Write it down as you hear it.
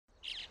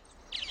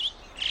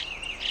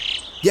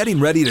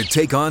Getting ready to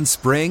take on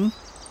spring?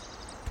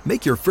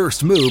 Make your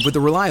first move with the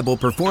reliable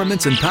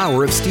performance and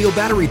power of Steel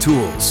battery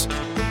tools.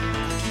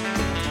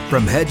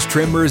 From hedge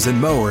trimmers and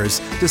mowers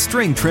to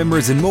string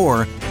trimmers and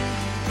more,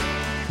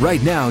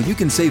 right now you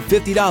can save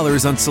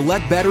 $50 on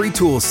select battery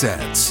tool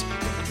sets.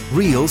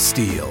 Real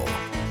Steel.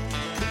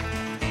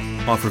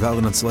 Offer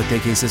valid on select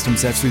AK system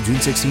sets through June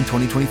 16,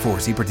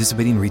 2024. See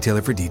participating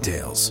retailer for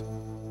details.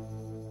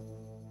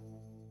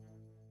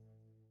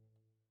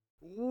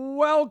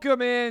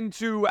 Welcome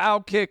into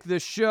Outkick the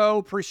Show.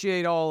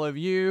 Appreciate all of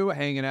you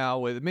hanging out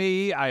with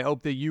me. I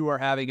hope that you are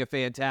having a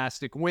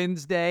fantastic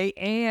Wednesday.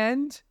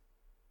 And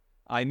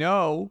I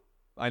know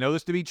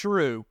this to be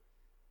true.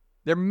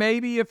 There may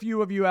be a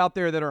few of you out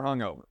there that are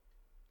hungover.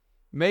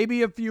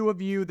 Maybe a few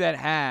of you that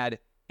had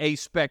a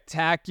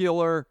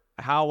spectacular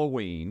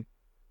Halloween.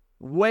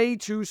 Way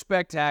too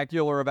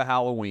spectacular of a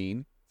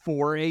Halloween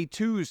for a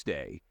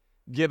Tuesday,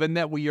 given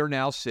that we are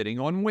now sitting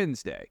on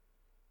Wednesday.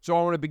 So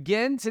I want to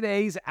begin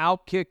today's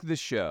Outkick the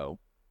Show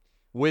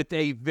with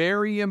a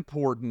very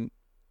important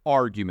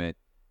argument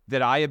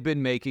that I have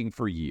been making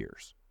for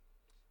years.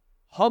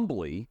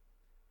 Humbly,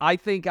 I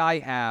think I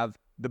have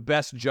the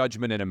best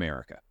judgment in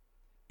America.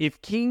 If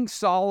King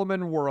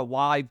Solomon were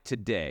alive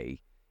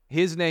today,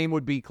 his name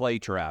would be Clay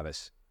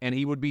Travis, and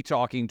he would be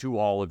talking to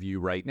all of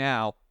you right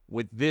now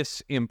with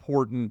this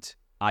important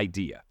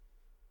idea.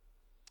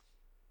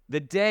 The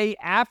day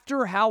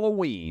after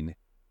Halloween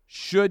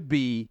should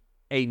be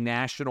a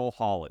national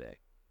holiday.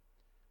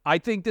 I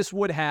think this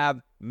would have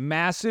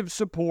massive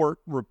support,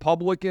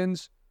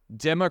 Republicans,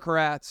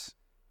 Democrats,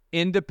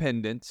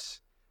 independents.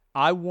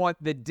 I want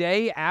the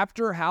day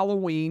after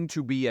Halloween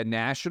to be a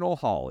national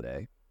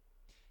holiday.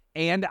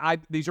 And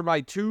these are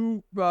my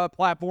two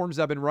platforms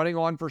I've been running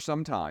on for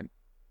some time.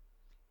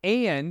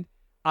 And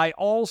I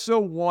also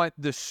want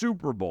the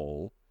Super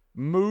Bowl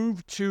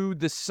moved to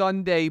the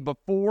Sunday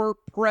before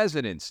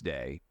President's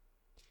Day.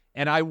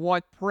 And I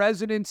want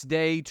President's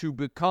Day to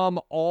become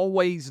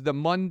always the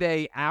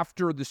Monday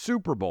after the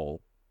Super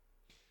Bowl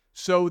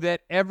so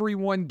that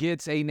everyone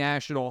gets a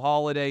national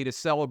holiday to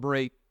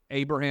celebrate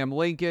Abraham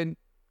Lincoln,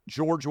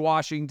 George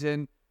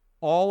Washington,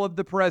 all of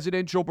the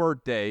presidential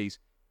birthdays,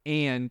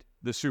 and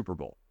the Super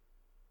Bowl.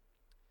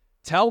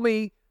 Tell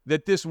me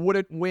that this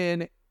wouldn't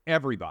win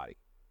everybody.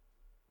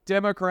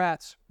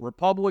 Democrats,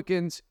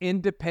 Republicans,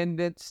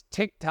 independents,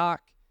 TikTok,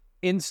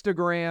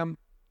 Instagram,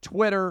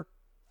 Twitter,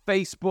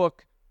 Facebook,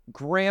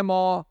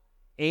 grandma,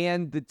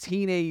 and the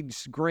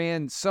teenage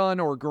grandson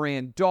or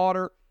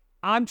granddaughter.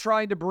 I'm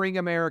trying to bring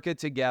America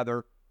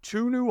together.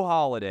 2 new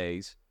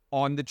holidays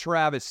on the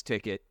Travis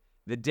ticket.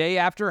 The day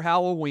after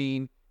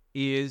Halloween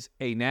is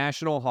a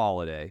national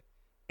holiday,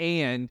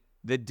 and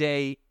the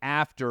day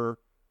after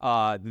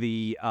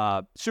the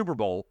Super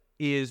Bowl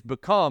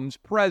becomes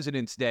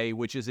President's Day,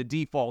 which is a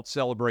default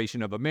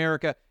celebration of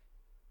America,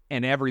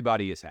 and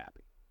everybody is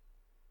happy.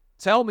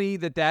 Tell me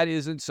that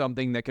isn't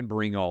something that can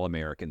bring all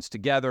Americans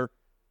together.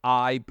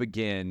 I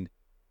begin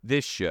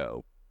this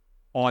show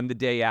on the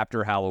day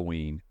after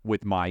Halloween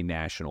with my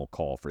national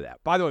call for that.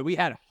 By the way, we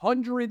had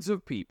hundreds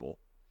of people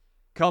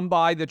come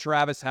by the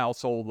Travis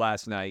household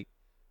last night.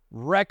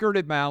 Record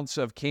amounts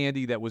of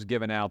candy that was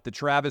given out. The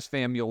Travis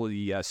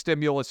family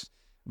stimulus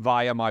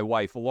via my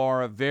wife,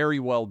 Laura. Very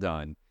well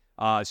done.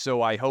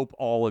 So I hope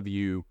all of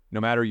you, no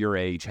matter your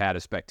age, had a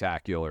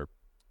spectacular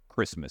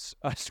Christmas,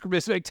 a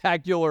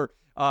spectacular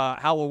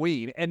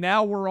Halloween. And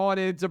now we're on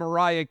into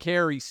Mariah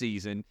Carey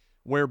season,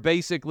 where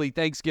basically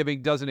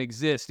Thanksgiving doesn't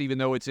exist, even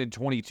though it's in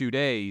 22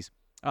 days,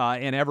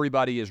 and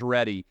everybody is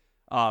ready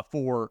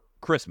for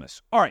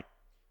Christmas. All right,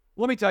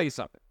 let me tell you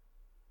something.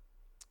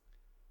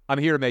 I'm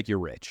here to make you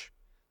rich.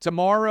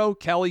 Tomorrow,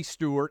 Kelly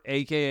Stewart,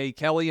 a.k.a.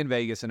 Kelly in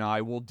Vegas, and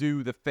I will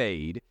do the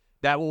Fade.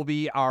 That will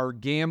be our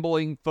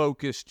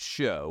gambling-focused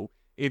show.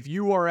 If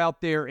you are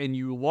out there and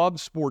you love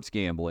sports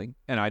gambling,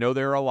 and I know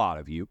there are a lot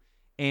of you,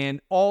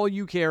 and all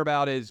you care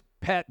about is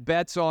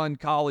bets on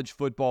college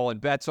football and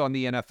bets on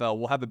the NFL,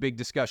 we'll have a big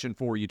discussion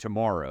for you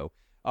tomorrow,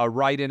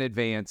 right in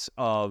advance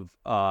of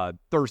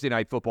Thursday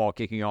Night Football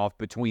kicking off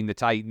between the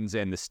Titans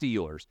and the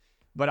Steelers.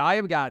 But I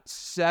have got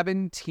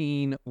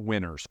 17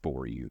 winners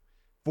for you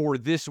for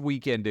this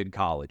weekend in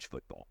college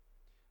football.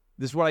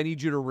 This is what I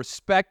need you to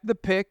respect the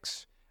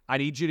picks. I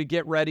need you to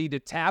get ready to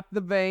tap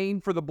the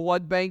vein for the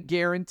blood bank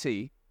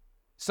guarantee.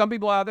 Some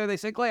people out there, they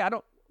say, Clay,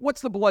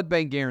 what's the blood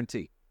bank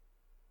guarantee?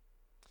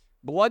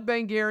 Blood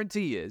bank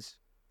guarantee is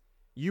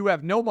you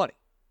have no money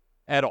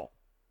at all.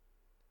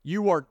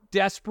 You are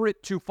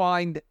desperate to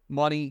find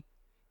money,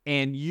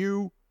 and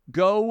you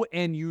go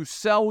and you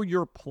sell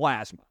your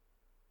plasma.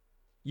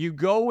 You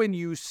go and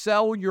you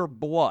sell your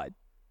blood.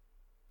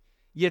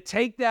 You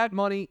take that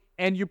money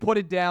and you put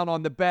it down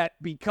on the bet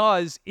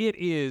because it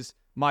is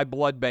my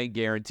blood bank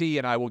guarantee,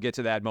 and I will get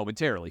to that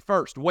momentarily.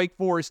 First, Wake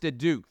Forest at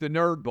Duke, the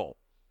Nerd Bowl.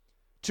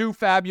 2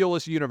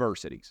 fabulous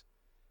universities.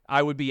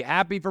 I would be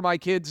happy for my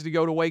kids to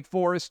go to Wake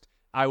Forest.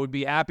 I would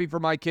be happy for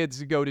my kids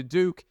to go to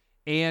Duke,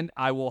 and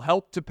I will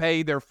help to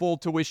pay their full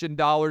tuition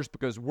dollars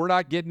because we're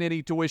not getting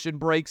any tuition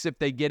breaks if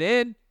they get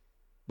in.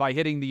 by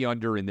hitting the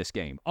under in this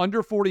game.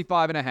 Under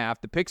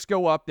 45.5. The picks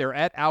go up. They're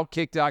at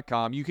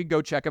Outkick.com. You can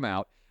go check them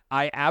out.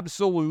 I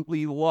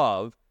absolutely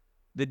love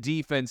the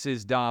defense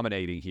is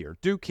dominating here.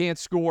 Duke can't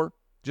score.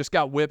 Just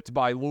got whipped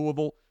by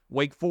Louisville.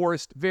 Wake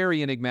Forest,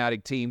 very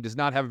enigmatic team, does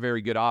not have a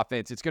very good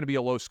offense. It's going to be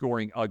a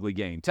low-scoring, ugly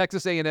game.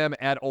 Texas A&M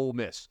at Ole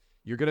Miss.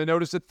 You're going to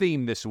notice a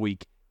theme this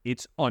week.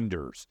 It's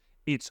unders.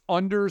 It's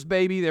unders,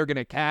 baby. They're going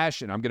to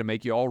cash, and I'm going to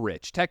make you all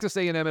rich. Texas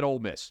A&M at Ole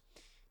Miss.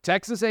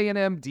 Texas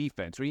A&M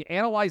defense. When you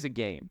analyze a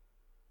game,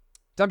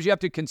 sometimes you have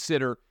to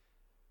consider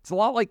it's a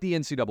lot like the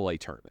NCAA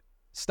tournament.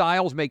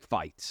 Styles make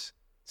fights.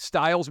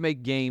 Styles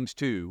make games,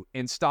 too,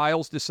 and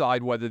styles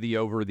decide whether the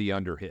over or the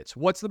under hits.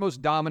 What's the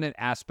most dominant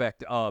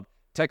aspect of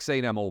Texas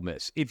A&M Ole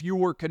Miss? If you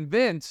were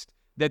convinced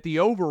that the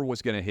over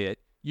was going to hit,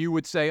 you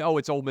would say, oh,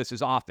 it's Ole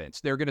Miss's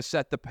offense. They're going to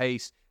set the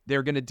pace.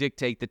 They're going to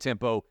dictate the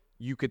tempo.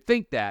 You could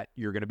think that.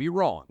 You're going to be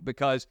wrong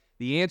because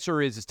the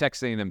answer is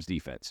Texas A&M's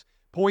defense.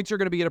 Points are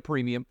going to be at a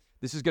premium.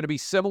 This is going to be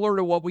similar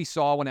to what we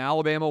saw when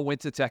Alabama went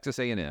to Texas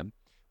A&M,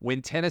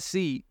 when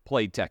Tennessee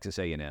played Texas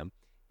A&M,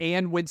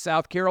 and when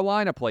South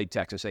Carolina played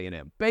Texas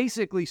A&M.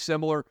 Basically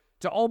similar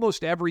to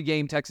almost every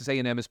game Texas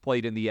A&M has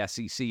played in the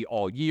SEC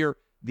all year.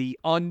 The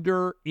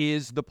under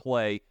is the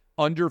play.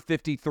 Under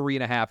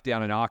 53.5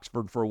 down in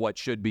Oxford for what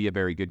should be a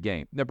very good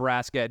game.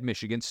 Nebraska at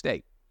Michigan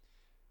State.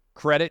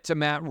 Credit to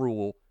Matt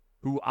Rule,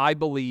 who I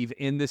believe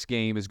in this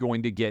game is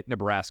going to get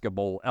Nebraska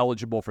Bowl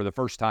eligible for the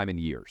first time in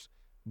years.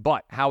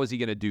 But how is he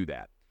going to do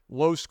that?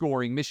 Low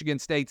scoring. Michigan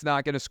State's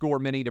not going to score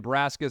many.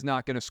 Nebraska's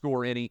not going to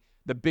score any.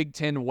 The Big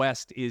Ten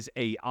West is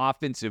a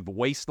offensive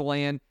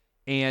wasteland,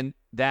 and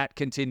that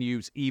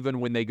continues even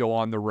when they go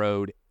on the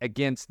road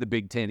against the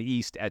Big Ten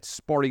East at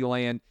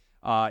Spartyland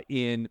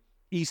in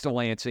East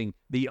Lansing.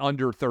 The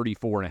under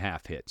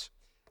 34.5 hits.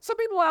 Some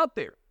people out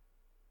there,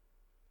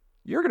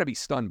 you're going to be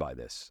stunned by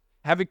this,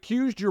 have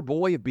accused your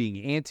boy of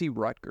being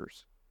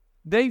anti-Rutgers.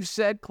 They've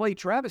said, Clay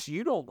Travis,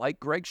 you don't like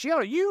Greg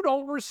Schiano. You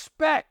don't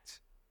respect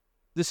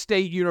the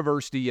State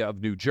University of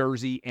New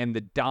Jersey and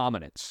the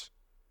dominance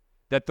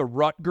that the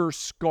Rutgers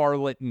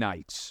Scarlet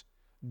Knights,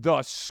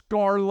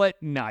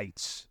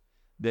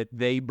 that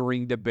they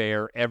bring to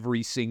bear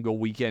every single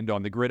weekend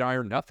on the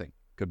gridiron. Nothing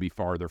could be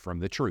farther from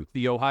the truth.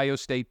 The Ohio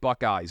State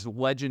Buckeyes,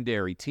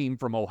 legendary team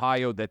from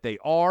Ohio that they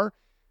are,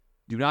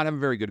 do not have a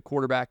very good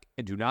quarterback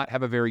and do not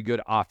have a very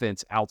good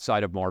offense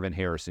outside of Marvin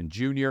Harrison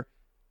Jr.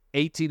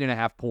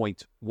 18.5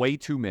 points, way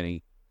too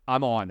many.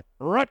 I'm on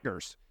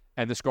Rutgers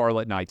and the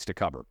Scarlet Knights to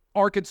cover.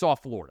 Arkansas,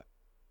 Florida.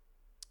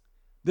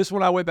 This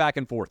one I went back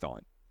and forth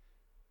on.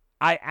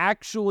 I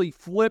actually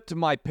flipped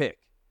my pick.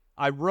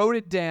 I wrote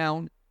it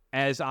down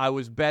as I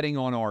was betting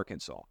on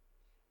Arkansas.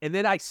 And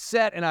then I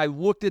sat and I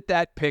looked at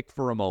that pick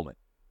for a moment.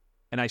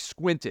 And I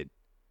squinted.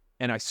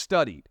 And I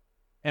studied.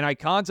 And I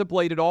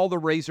contemplated all the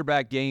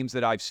Razorback games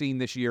that I've seen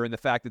this year and the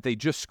fact that they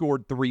just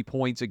scored 3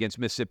 points against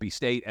Mississippi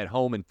State at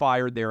home and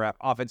fired their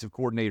offensive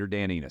coordinator,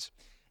 Dan Enos.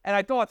 And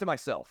I thought to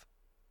myself,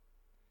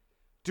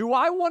 do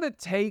I want to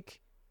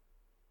take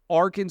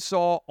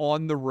Arkansas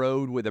on the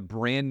road with a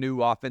brand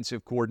new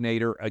offensive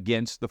coordinator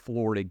against the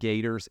Florida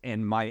Gators?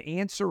 And my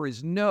answer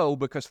is no,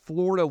 because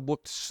Florida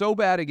looked so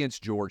bad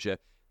against Georgia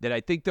that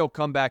I think they'll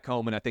come back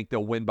home and I think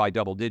they'll win by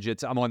double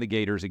digits. I'm on the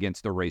Gators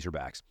against the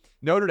Razorbacks.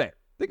 Notre Dame.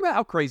 Think about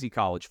how crazy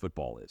college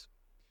football is.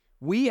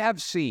 We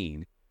have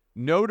seen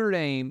Notre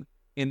Dame,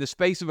 in the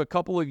space of a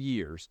couple of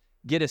years,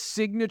 get a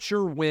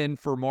signature win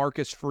for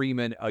Marcus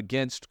Freeman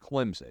against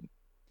Clemson,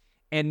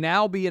 and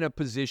now be in a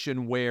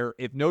position where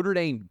if Notre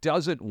Dame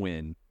doesn't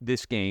win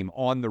this game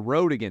on the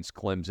road against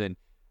Clemson,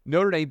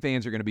 Notre Dame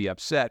fans are going to be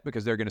upset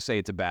because they're going to say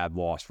it's a bad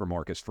loss for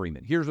Marcus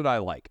Freeman. Here's what I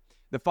like.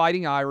 The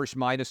Fighting Irish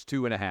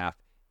 -2.5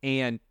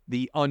 and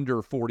the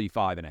under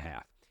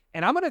 45.5.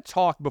 And I'm going to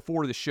talk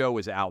before the show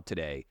is out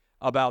today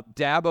about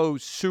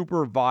Dabo's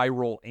super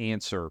viral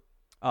answer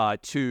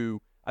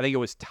to, I think it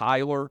was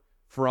Tyler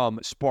from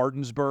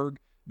Spartansburg,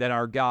 that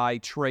our guy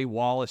Trey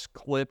Wallace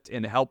clipped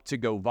and helped to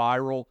go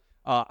viral.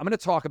 I'm going to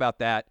talk about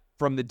that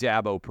from the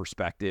Dabo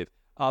perspective.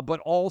 But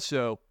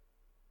also,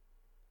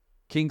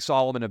 King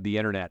Solomon of the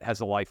internet has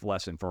a life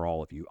lesson for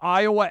all of you.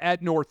 Iowa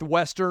at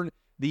Northwestern,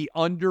 the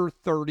under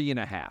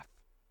 30.5.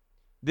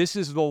 This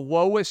is the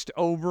lowest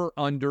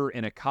over-under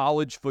in a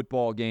college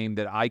football game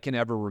that I can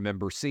ever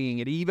remember seeing.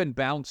 It even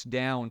bounced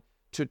down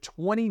to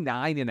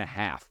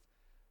 29.5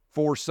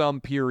 for some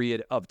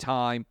period of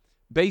time.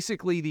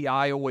 Basically, the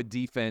Iowa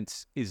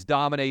defense is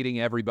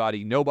dominating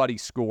everybody.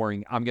 Nobody's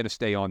scoring. I'm going to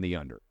stay on the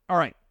under. All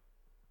right.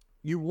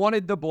 You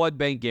wanted the blood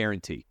bank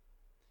guarantee.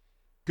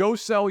 Go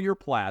sell your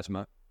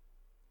plasma.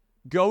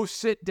 Go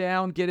sit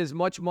down, get as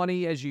much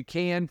money as you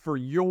can for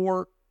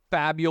your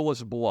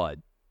fabulous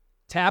blood.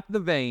 Tap the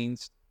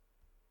veins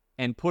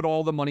and put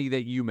all the money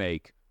that you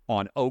make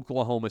on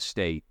Oklahoma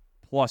State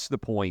plus the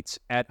points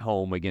at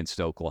home against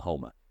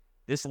Oklahoma.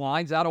 This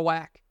line's out of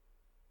whack.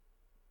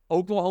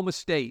 Oklahoma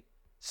State,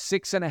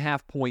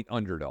 6.5 point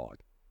underdog.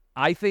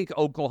 I think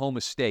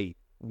Oklahoma State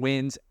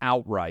wins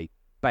outright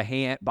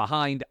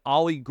behind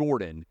Ollie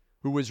Gordon,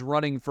 who is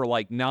running for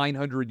like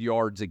 900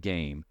 yards a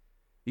game.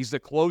 He's the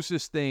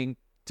closest thing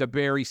to to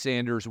Barry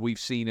Sanders we've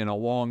seen in a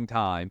long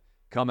time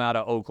come out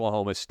of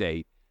Oklahoma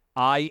State.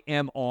 I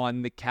am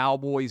on the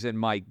Cowboys and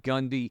Mike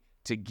Gundy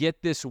to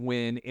get this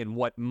win in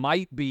what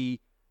might be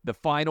the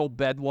final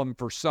bedlam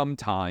for some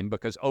time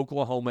because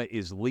Oklahoma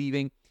is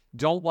leaving.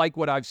 Don't like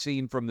what I've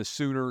seen from the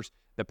Sooners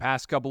the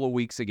past couple of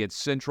weeks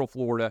against Central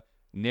Florida,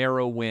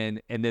 narrow win,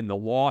 and then the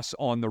loss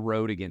on the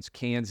road against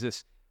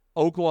Kansas.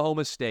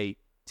 Oklahoma State,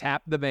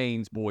 tap the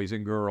veins, boys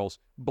and girls,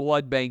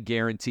 blood bank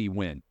guarantee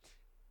win.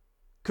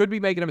 Could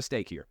be making a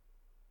mistake here,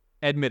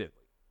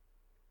 admittedly.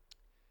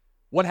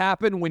 What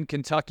happened when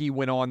Kentucky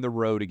went on the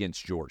road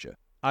against Georgia?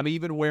 I'm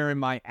even wearing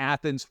my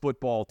Athens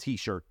football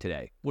t-shirt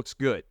today. Looks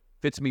good.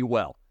 Fits me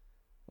well.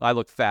 I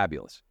look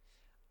fabulous.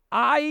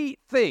 I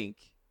think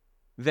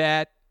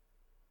that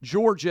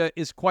Georgia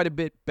is quite a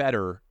bit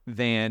better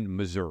than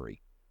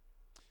Missouri.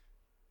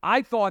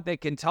 I thought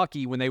that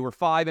Kentucky, when they were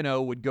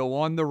 5-0, would go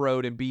on the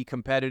road and be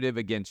competitive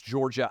against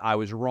Georgia. I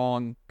was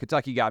wrong.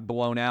 Kentucky got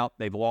blown out.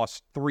 They've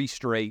lost 3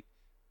 straight.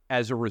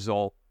 As a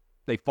result,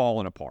 they've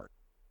fallen apart.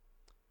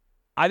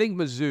 I think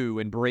Mizzou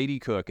and Brady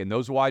Cook and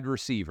those wide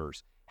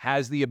receivers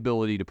has the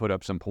ability to put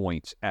up some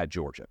points at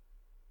Georgia.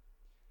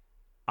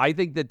 I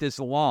think that this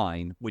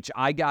line, which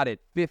I got at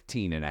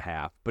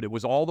 15.5, but it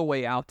was all the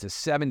way out to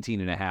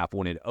 17.5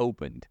 when it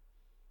opened,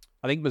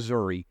 I think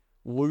Missouri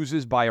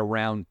loses by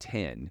around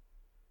 10,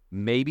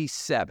 maybe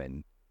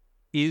 7,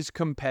 is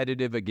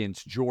competitive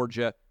against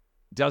Georgia,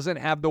 doesn't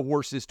have the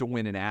horses to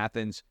win in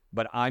Athens,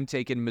 but I'm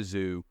taking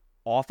Mizzou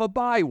off a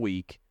bye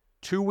week,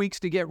 2 weeks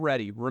to get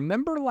ready.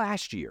 Remember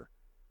last year,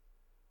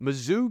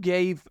 Mizzou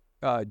gave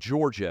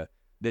Georgia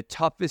the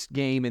toughest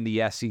game in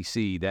the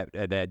SEC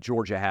that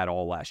Georgia had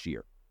all last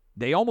year.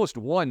 They almost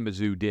won,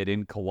 Mizzou did,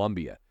 in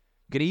Columbia.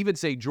 You can even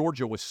say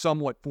Georgia was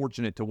somewhat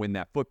fortunate to win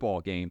that football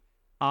game.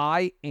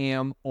 I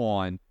am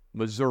on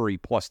Missouri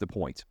plus the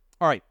points.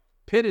 All right,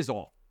 Pitt is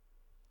off.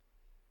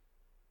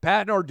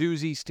 Pat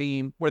Narduzzi's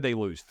team, where they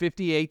lose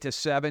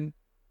 58-7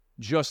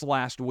 just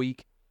last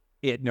week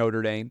at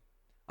Notre Dame.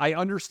 I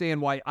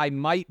understand why I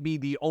might be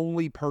the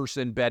only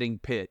person betting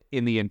Pitt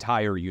in the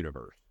entire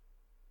universe.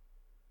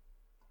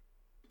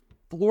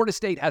 Florida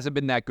State hasn't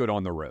been that good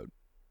on the road,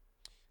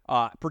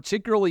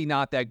 particularly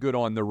not that good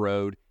on the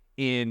road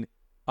in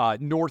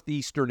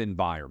northeastern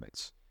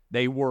environments.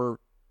 They were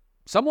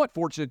somewhat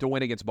fortunate to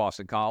win against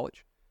Boston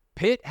College.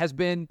 Pitt has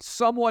been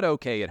somewhat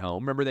okay at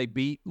home. Remember, they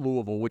beat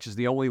Louisville, which is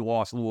the only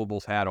loss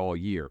Louisville's had all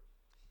year.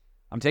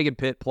 I'm taking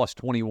Pitt plus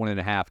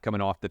 21.5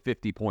 coming off the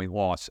 50-point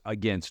loss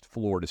against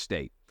Florida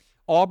State.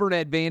 Auburn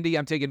at Vandy,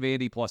 I'm taking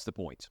Vandy plus the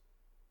points.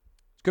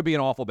 This could be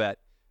an awful bet.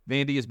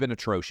 Vandy has been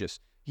atrocious.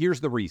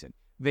 Here's the reason.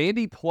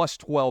 Vandy plus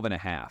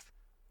 12.5.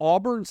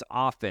 Auburn's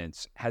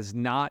offense has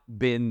not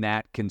been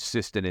that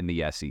consistent in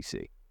the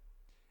SEC.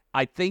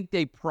 I think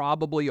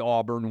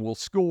Auburn will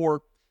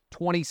score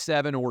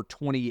 27 or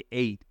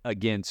 28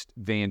 against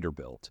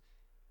Vanderbilt.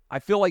 I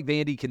feel like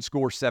Vandy can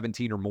score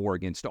 17 or more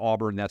against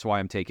Auburn. That's why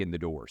I'm taking the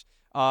doors.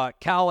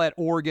 Cal at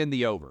Oregon,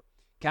 the over.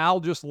 Cal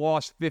just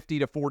lost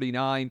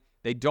 50-49.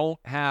 They don't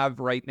have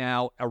right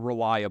now a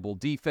reliable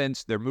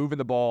defense. They're moving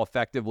the ball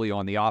effectively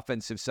on the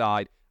offensive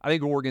side. I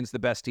think Oregon's the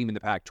best team in the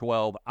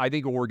Pac-12. I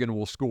think Oregon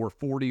will score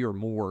 40 or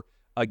more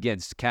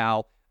against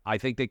Cal. I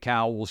think that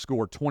Cal will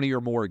score 20 or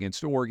more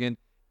against Oregon,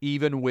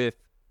 even with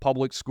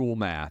public school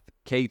math,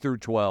 K through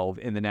 12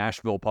 in the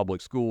Nashville public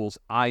schools.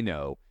 I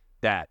know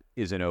that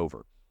is an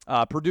over.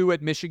 Purdue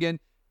at Michigan.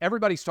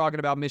 Everybody's talking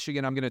about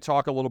Michigan. I'm going to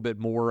talk a little bit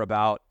more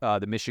about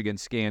the Michigan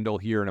scandal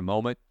here in a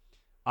moment.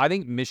 I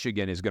think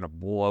Michigan is going to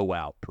blow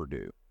out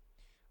Purdue.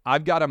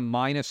 I've got a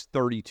minus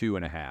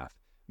 32.5.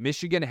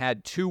 Michigan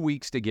had 2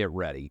 weeks to get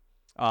ready.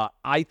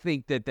 I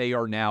think that they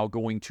are now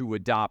going to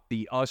adopt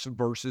the us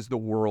versus the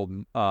world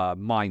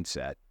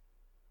mindset.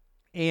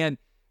 And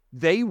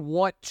they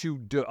want to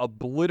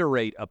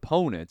obliterate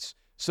opponents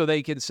so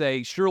they can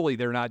say, surely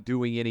they're not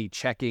doing any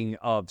checking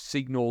of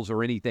signals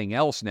or anything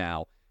else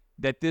now,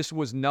 that this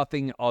was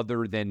nothing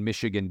other than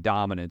Michigan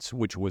dominance,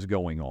 which was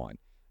going on.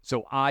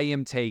 So I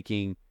am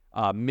taking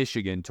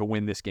Michigan to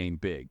win this game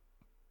big.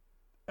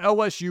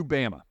 LSU,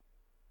 Bama.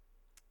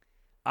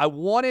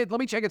 Let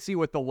me check and see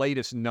what the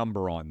latest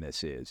number on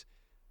this is.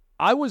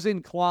 I was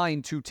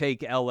inclined to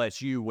take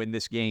LSU when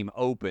this game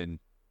opened,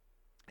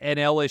 and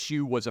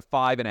LSU was a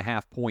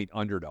 5.5-point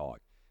underdog.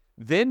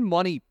 Then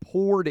money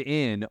poured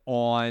in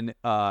on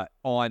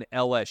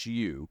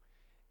LSU,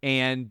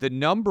 and the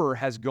number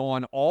has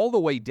gone all the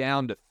way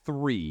down to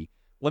 3.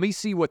 Let me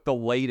see what the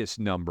latest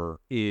number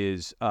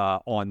is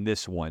on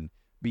this one,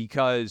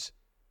 because,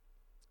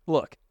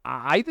 look,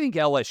 I think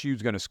LSU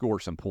is going to score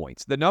some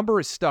points. The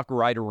number is stuck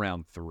right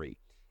around 3.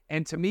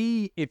 And to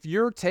me, if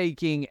you're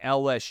taking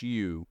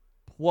LSU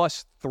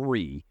plus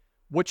 3,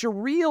 what you're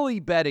really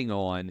betting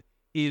on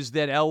is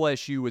that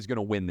LSU is going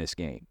to win this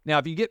game. Now,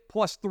 if you get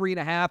plus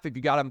 3.5, if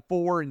you got them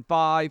 4 and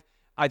 5,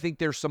 I think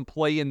there's some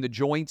play in the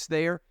joints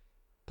there.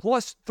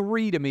 Plus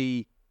 3 to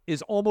me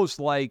is almost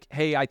like,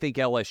 hey, I think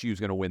LSU is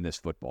going to win this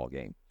football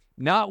game.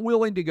 Not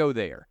willing to go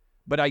there,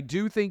 but I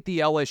do think the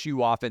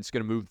LSU offense is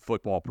going to move the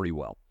football pretty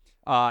well.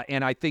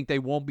 And I think they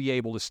won't be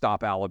able to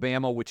stop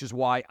Alabama, which is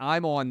why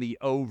I'm on the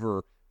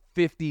over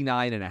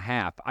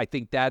 59.5. I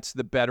think that's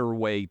the better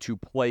way to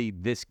play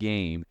this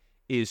game,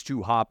 is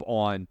to hop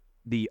on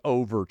the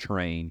over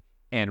train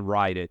and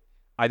ride it.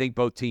 I think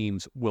both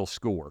teams will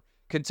score.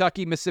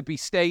 Kentucky, Mississippi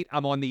State,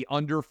 I'm on the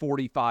under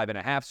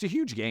 45.5. It's a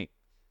huge game.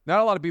 Not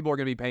a lot of people are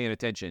going to be paying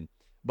attention.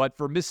 But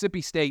for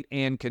Mississippi State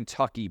and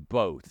Kentucky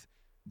both,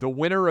 the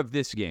winner of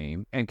this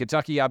game, and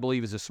Kentucky, I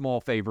believe, is a small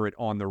favorite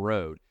on the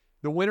road,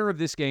 the winner of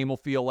this game will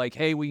feel like,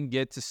 hey, we can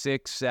get to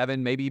 6,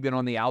 7, maybe even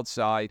on the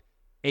outside,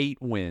 8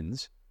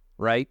 wins,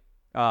 right?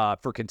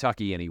 For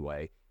Kentucky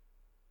anyway.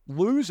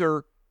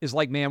 Loser is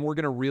like, man, we're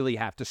going to really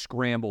have to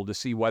scramble to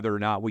see whether or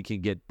not we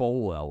can get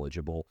bowl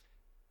eligible.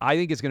 I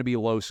think it's going to be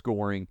low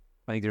scoring.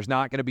 I think there's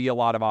not going to be a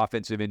lot of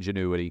offensive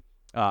ingenuity.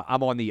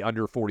 I'm on the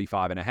under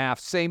 45.5.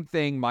 Same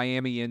thing,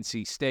 Miami,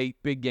 NC State.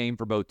 Big game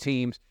for both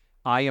teams.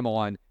 I am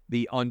on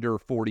the under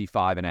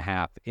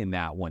 45.5 in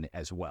that one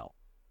as well.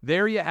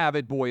 There you have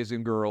it, boys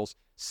and girls.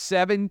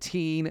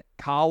 17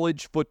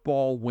 college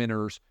football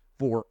winners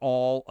for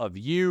all of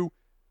you.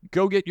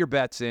 Go get your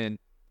bets in.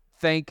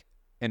 Thank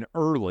an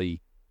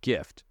early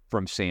gift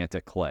from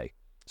Santa Clay.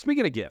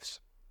 Speaking of gifts,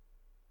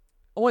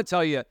 I want to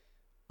tell you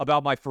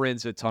about my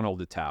friends at Tunnel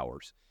to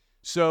Towers.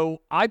 So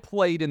I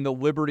played in the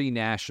Liberty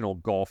National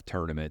Golf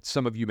Tournament.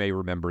 Some of you may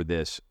remember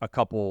this a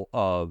couple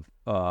of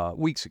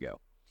weeks ago.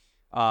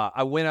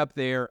 I went up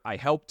there. I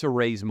helped to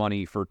raise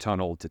money for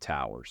Tunnel to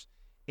Towers.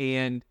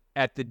 And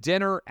at the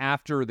dinner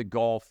after the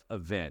golf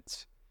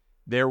event,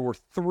 there were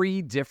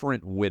 3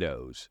 different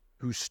widows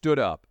who stood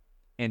up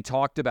and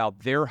talked about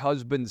their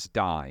husbands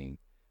dying,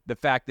 the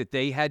fact that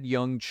they had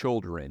young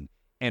children,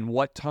 and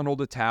what Tunnel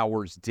to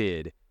Towers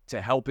did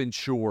to help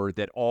ensure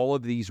that all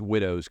of these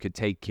widows could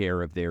take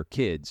care of their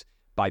kids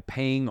by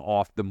paying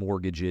off the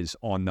mortgages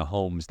on the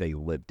homes they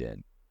lived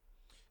in.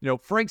 You know,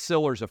 Frank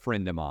Siller's a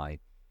friend of mine.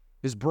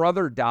 His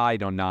brother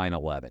died on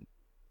 9/11.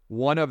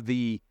 One of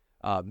the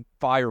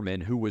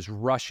firemen who was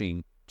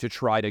rushing to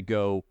try to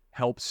go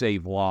help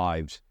save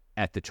lives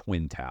at the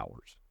Twin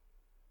Towers.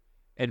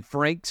 And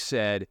Frank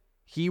said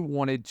he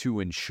wanted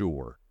to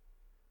ensure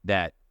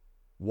that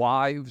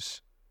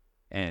wives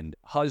and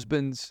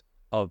husbands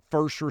of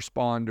first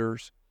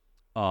responders,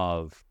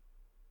 of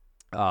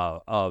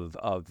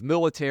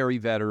military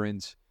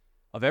veterans,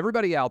 of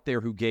everybody out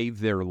there who gave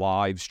their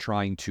lives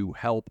trying to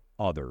help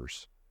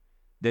others,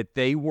 that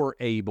they were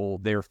able,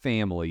 their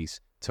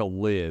families, to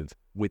live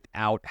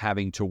without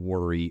having to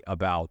worry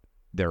about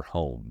their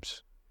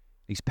homes.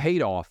 He's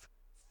paid off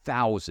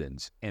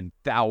thousands and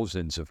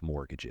thousands of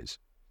mortgages.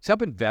 He's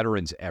helping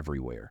veterans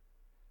everywhere.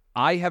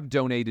 I have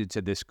donated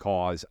to this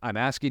cause. I'm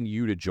asking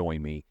you to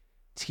join me.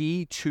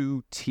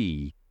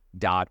 T2T.org.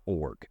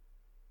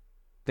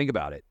 Think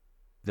about it.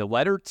 The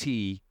letter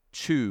T,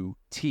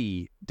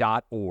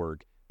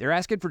 2T.org. They're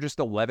asking for just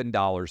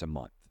 $11 a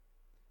month.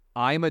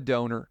 I'm a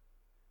donor.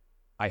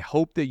 I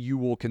hope that you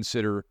will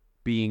consider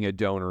being a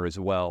donor as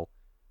well.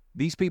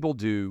 These people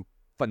do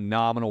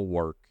phenomenal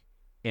work,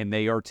 and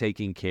they are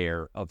taking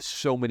care of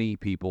so many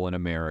people in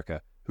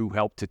America who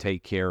help to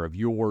take care of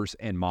yours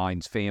and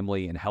mine's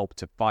family and help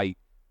to fight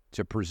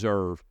to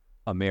preserve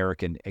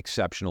American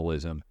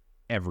exceptionalism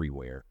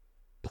everywhere.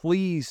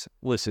 Please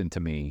listen to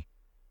me.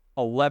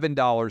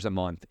 $11 a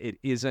month. It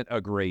isn't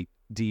a great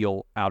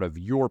deal out of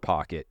your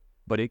pocket,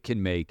 but it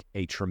can make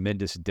a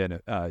tremendous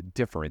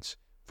difference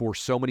for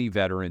so many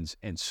veterans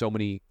and so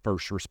many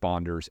first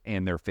responders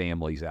and their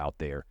families out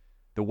there.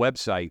 The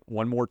website,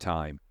 one more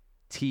time,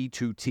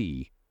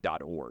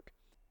 T2T.org.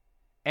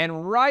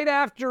 And right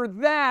after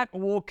that,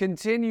 we'll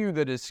continue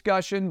the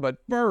discussion, but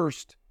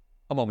first,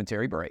 a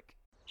momentary break.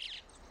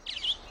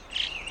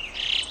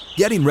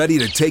 Getting ready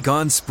to take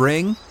on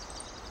spring?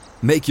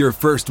 Make your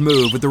first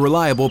move with the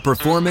reliable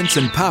performance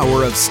and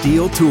power of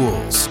Steel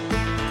tools.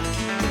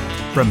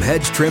 From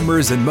hedge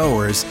trimmers and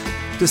mowers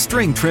to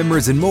string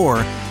trimmers and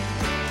more,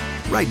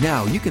 right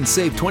now you can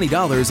save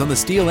 $20 on the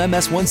Steel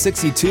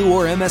MS-162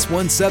 or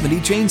MS-170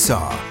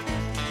 chainsaw.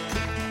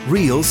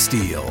 Real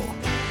Steel.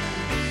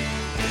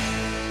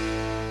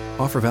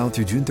 Offer valid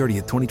through June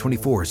 30th,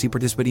 2024. See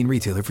participating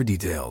retailer for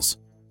details.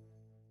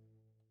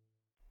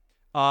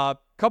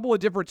 Couple of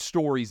different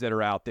stories that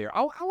are out there.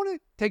 I want to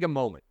take a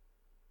moment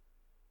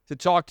to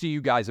talk to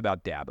you guys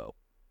about Dabo.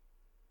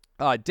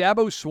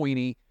 Dabo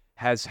Swinney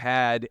has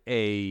had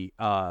a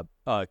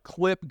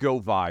clip go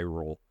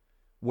viral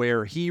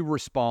where he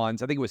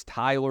responds, I think it was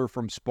Tyler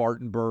from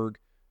Spartanburg,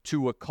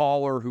 to a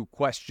caller who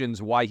questions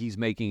why he's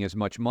making as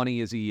much money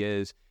as he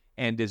is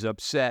and is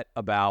upset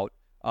about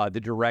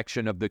the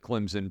direction of the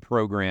Clemson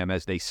program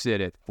as they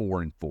sit at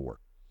 4-4.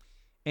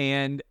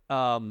 And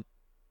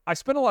I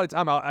spent a lot of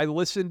time, I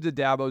listened to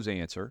Dabo's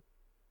answer,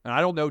 and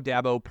I don't know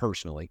Dabo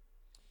personally,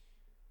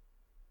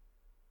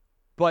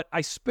 but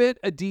I spent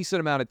a decent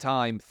amount of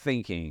time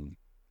thinking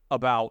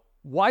about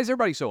why is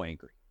everybody so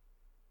angry?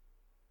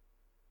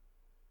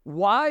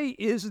 Why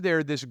is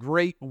there this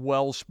great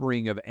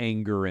wellspring of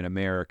anger in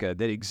America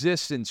that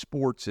exists in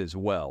sports as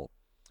well?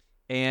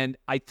 And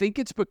I think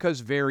it's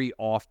because very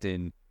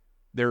often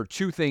there are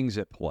two things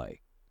at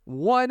play.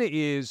 One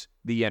is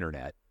the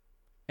internet,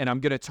 and I'm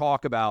going to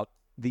talk about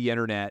the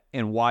internet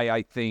and why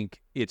I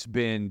think it's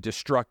been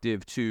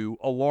destructive to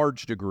a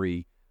large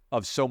degree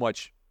of so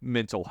much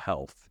mental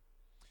health.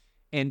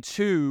 And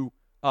two,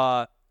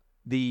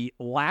 the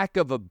lack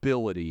of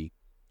ability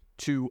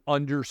to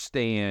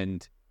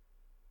understand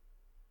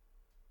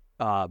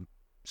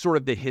sort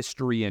of the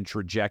history and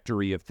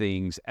trajectory of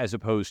things as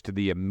opposed to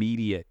the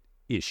immediate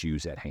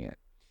issues at hand.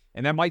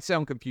 And that might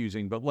sound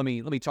confusing, but let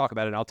me talk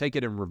about it. I'll take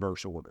it in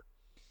reverse order.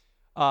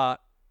 I've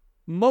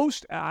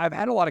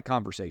had a lot of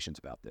conversations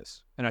about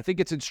this, and I think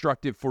it's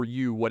instructive for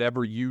you,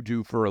 whatever you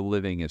do for a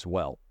living as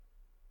well.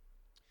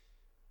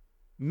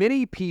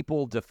 Many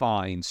people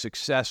define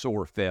success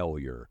or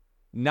failure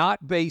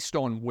not based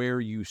on where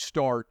you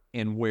start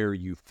and where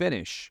you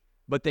finish,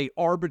 but they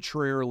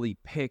arbitrarily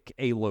pick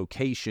a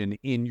location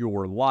in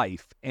your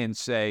life and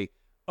say,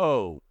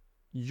 oh,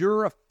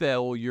 you're a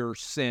failure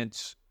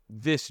since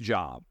this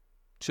job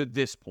to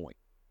this point.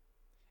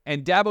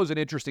 And Dabo's an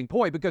interesting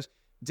point because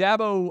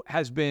Dabo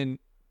has been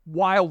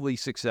wildly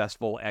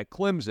successful at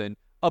Clemson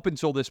up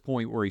until this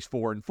point where he's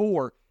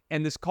 4-4.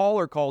 And this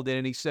caller called in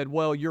and he said,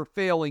 well, you're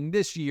failing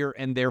this year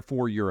and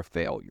therefore you're a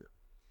failure.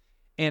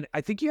 And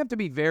I think you have to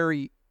be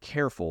very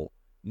careful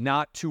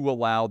not to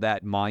allow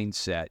that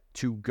mindset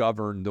to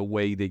govern the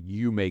way that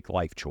you make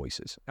life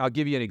choices. I'll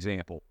give you an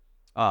example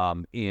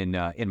in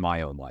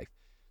my own life.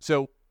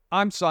 So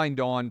I'm signed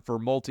on for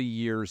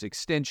multi-years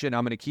extension.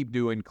 I'm going to keep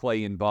doing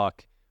Clay and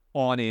Buck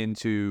on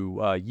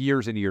into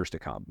years and years to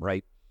come,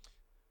 right?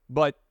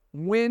 But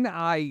when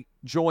I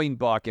joined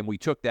Buck and we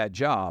took that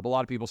job, a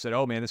lot of people said,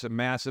 oh man, this is a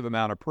massive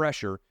amount of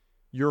pressure.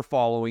 You're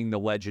following the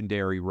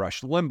legendary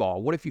Rush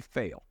Limbaugh. What if you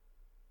fail?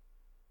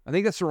 I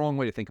think that's the wrong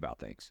way to think about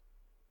things,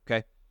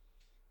 okay?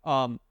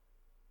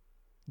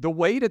 The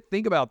way to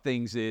think about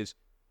things is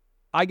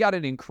I got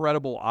an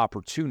incredible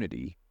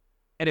opportunity,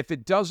 and if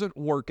it doesn't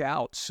work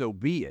out, so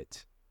be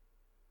it.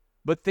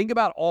 But think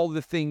about all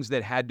the things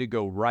that had to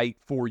go right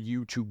for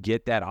you to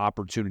get that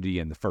opportunity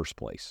in the first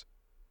place.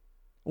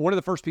 One of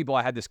the first people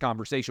I had this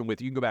conversation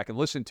with, you can go back and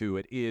listen to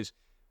it,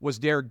 was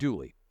Derek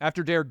Dooley.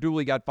 After Derek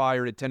Dooley got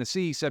fired at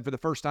Tennessee, he said for the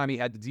first time he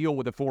had to deal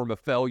with a form of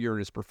failure in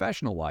his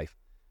professional life.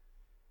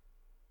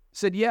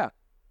 Said, yeah,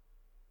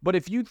 but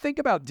if you think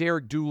about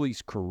Derek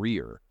Dooley's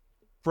career,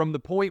 from the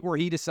point where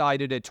he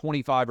decided at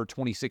 25 or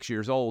 26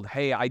 years old,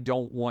 hey, I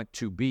don't want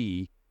to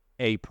be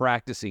a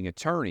practicing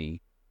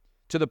attorney,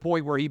 to the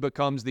point where he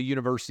becomes the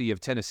University of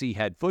Tennessee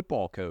head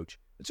football coach,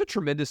 it's a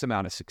tremendous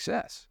amount of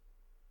success.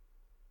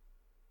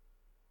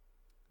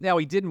 Now,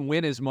 he didn't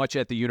win as much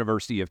at the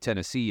University of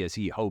Tennessee as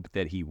he hoped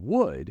that he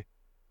would,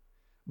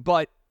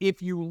 but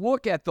if you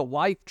look at the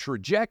life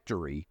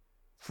trajectory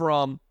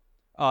from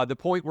the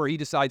point where he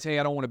decides, hey,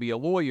 I don't want to be a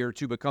lawyer,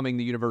 to becoming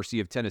the University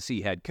of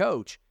Tennessee head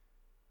coach,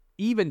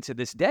 even to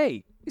this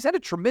day, he's had a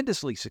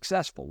tremendously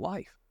successful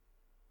life.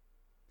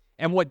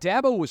 And what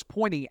Dabo was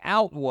pointing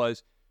out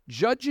was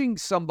judging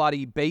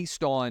somebody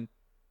based on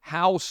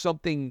how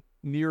something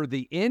near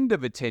the end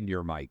of a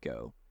tenure might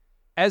go,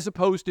 as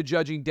opposed to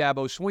judging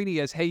Dabo Swinney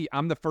as, hey,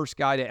 I'm the first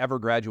guy to ever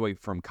graduate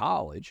from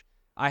college.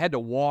 I had to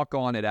walk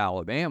on at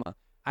Alabama.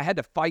 I had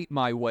to fight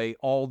my way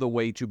all the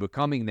way to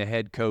becoming the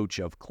head coach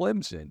of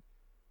Clemson.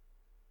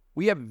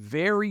 We have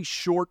very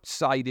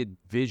short-sighted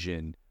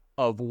vision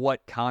of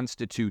what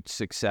constitutes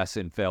success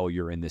and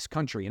failure in this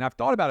country. And I've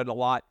thought about it a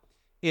lot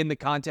in the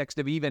context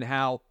of even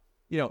how,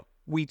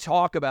 we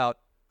talk about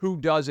who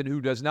does and who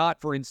does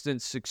not, for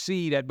instance,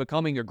 succeed at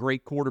becoming a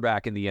great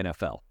quarterback in the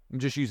NFL. I'm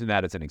just using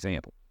that as an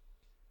example.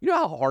 You know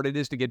how hard it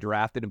is to get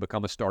drafted and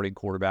become a starting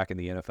quarterback in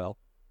the NFL?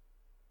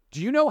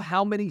 Do you know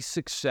how many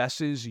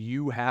successes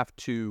you have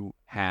to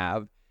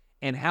have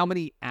and how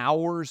many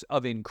hours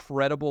of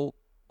incredible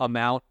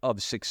amount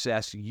of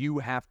success you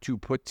have to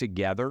put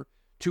together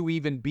to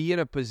even be in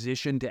a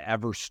position to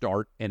ever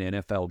start an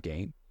NFL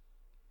game?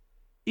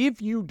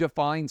 If you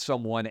define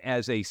someone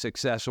as a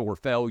success or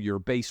failure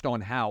based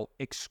on how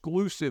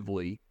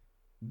exclusively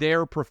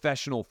their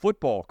professional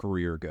football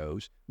career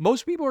goes,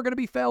 most people are going to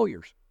be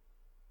failures.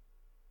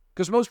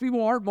 Because most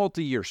people aren't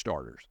multi-year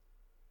starters.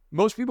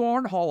 Most people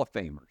aren't Hall of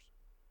Famers.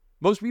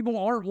 Most people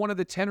aren't one of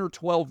the 10 or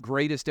 12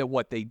 greatest at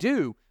what they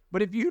do.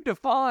 But if you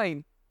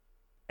define,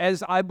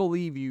 as I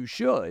believe you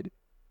should,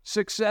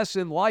 success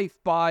in life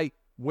by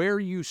where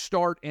you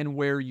start and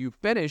where you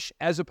finish,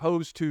 as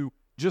opposed to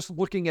just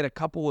looking at a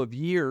couple of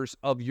years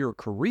of your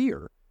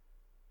career,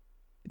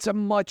 it's a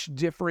much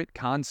different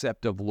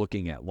concept of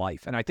looking at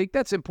life. And I think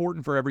that's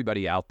important for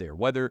everybody out there,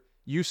 whether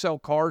you sell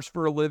cars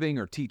for a living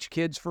or teach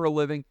kids for a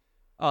living.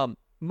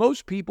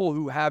 Most people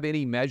who have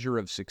any measure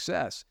of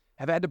success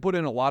have had to put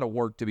in a lot of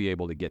work to be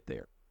able to get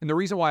there. And the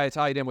reason why I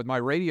tie it in with my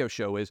radio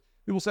show is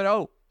people said,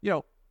 oh,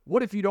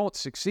 what if you don't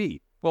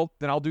succeed? Well,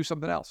 then I'll do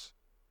something else.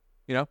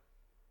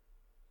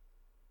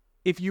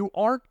 If you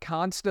aren't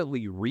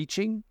constantly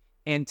reaching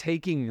and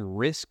taking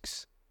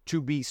risks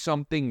to be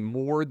something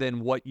more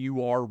than what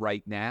you are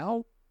right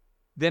now,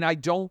 then I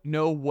don't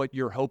know what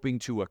you're hoping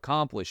to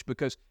accomplish,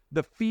 because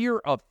the fear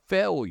of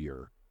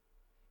failure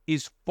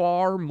is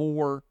far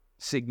more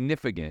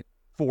significant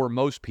for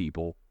most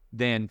people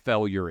than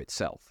failure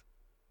itself.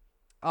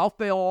 I'll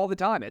fail all the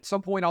time. At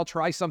some point, I'll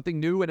try something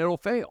new and it'll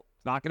fail.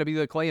 It's not going to be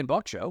the Clay and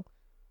Buck show.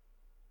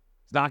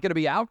 It's not going to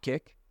be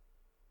Outkick.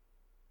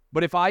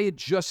 But if I had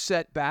just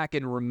sat back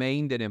and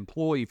remained an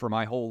employee for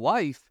my whole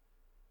life,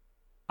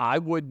 I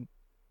would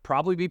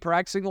probably be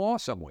practicing law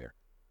somewhere.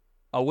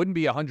 I wouldn't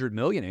be a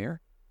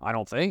 100-millionaire, I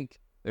don't think.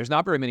 There's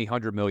not very many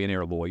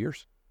 100-millionaire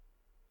lawyers.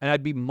 And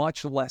I'd be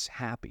much less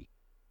happy.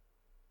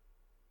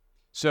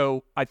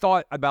 So I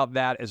thought about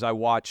that as I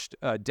watched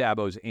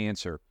Dabo's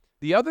answer.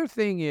 The other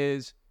thing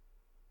is,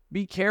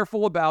 be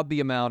careful about the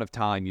amount of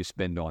time you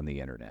spend on the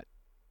internet.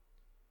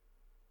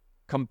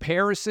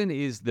 Comparison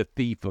is the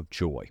thief of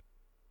joy.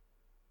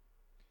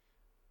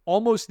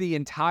 Almost the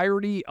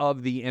entirety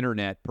of the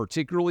internet,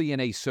 particularly in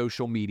a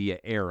social media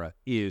era,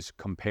 is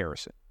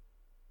comparison.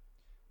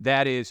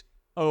 That is,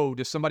 oh,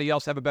 does somebody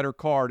else have a better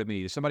car than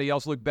me? Does somebody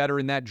else look better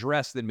in that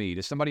dress than me?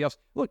 Does somebody else...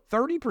 Look,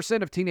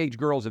 30% of teenage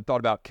girls have thought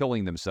about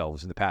killing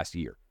themselves in the past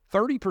year.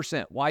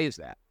 30%. Why is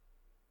that?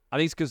 I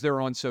think it's because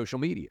they're on social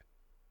media.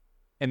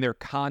 And they're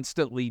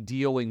constantly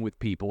dealing with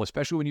people,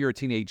 especially when you're a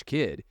teenage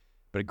kid,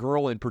 but a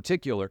girl in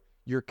particular,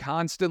 you're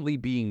constantly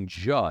being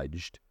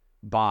judged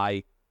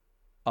by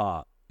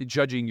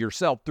judging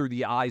yourself through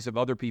the eyes of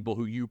other people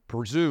who you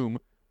presume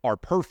are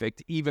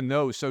perfect, even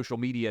though social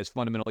media is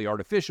fundamentally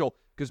artificial,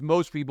 because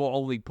most people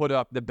only put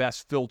up the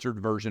best filtered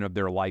version of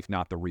their life,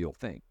 not the real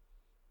thing.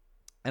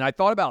 And I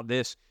thought about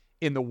this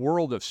in the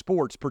world of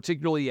sports,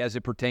 particularly as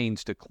it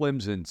pertains to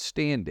Clemson's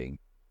standing.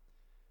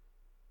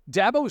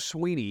 Dabo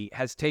Swinney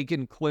has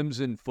taken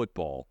Clemson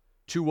football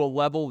to a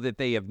level that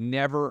they have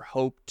never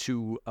hoped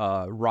to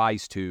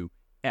rise to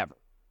ever.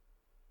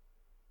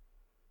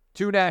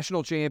 2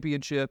 national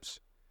championships,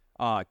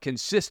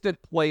 consistent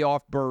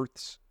playoff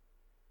berths.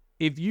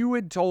 If you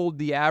had told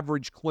the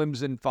average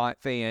Clemson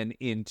fan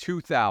in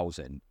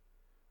 2000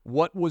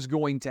 what was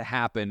going to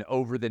happen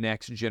over the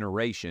next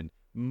generation,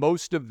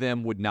 most of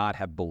them would not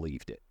have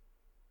believed it.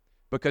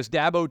 Because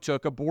Dabo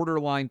took a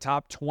borderline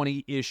top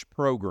 20-ish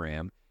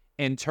program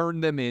and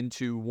turned them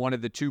into one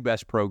of the 2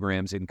 best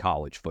programs in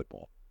college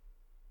football.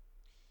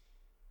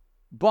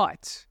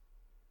 But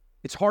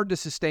it's hard to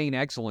sustain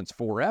excellence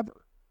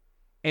forever.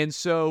 And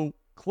so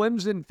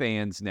Clemson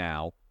fans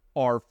now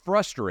are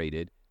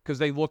frustrated because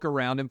they look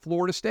around and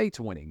Florida State's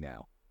winning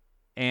now.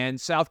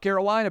 And South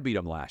Carolina beat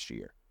them last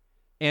year.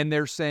 And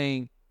they're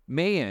saying,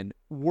 man,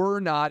 we're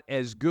not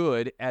as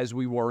good as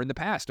we were in the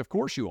past. Of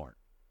course you aren't.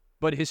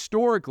 But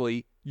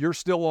historically, you're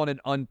still on an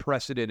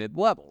unprecedented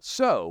level.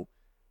 So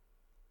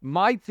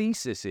my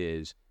thesis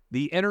is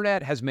the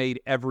internet has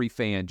made every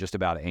fan just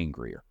about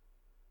angrier.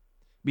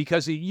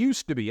 Because it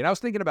used to be, and I was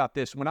thinking about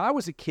this, when I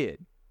was a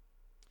kid,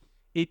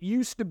 it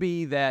used to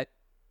be that,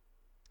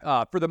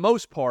 for the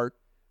most part,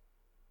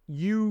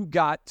 you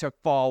got to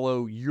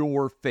follow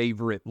your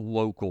favorite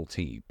local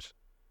teams.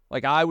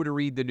 Like I would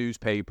read the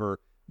newspaper,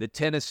 the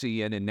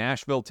Tennessean in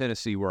Nashville,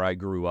 Tennessee, where I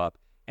grew up,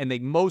 and they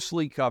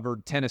mostly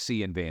covered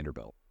Tennessee and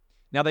Vanderbilt.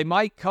 Now, they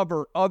might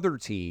cover other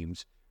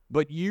teams,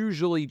 but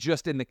usually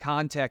just in the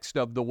context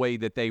of the way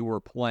that they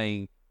were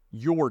playing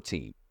your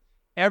team.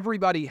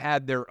 Everybody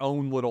had their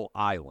own little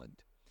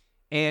island.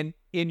 And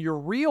in your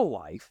real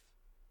life,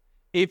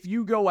 if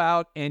you go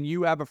out and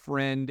you have a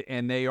friend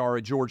and they are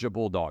a Georgia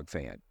Bulldog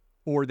fan,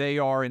 or they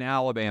are an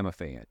Alabama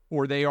fan,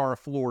 or they are a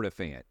Florida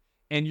fan,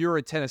 and you're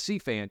a Tennessee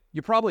fan,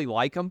 you probably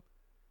like them,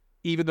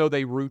 even though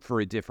they root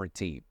for a different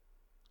team.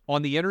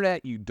 On the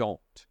internet, you don't,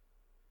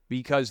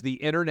 because the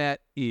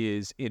internet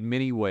is, in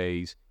many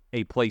ways,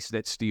 a place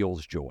that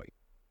steals joy.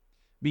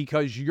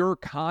 Because you're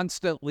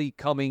constantly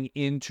coming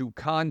into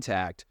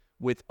contact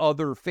with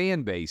other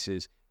fan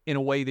bases in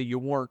a way that you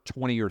weren't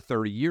 20 or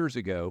 30 years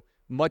ago.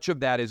 Much of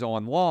that is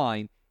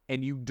online,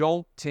 and you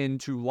don't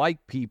tend to like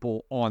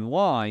people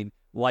online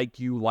like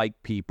you like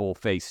people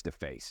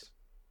face-to-face.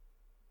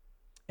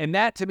 And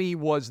that, to me,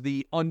 was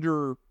the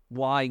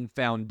underlying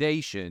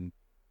foundation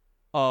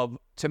of,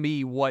 to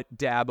me, what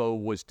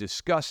Dabo was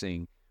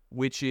discussing,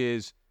 which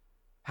is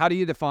how do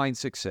you define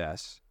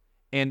success?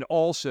 And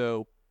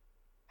also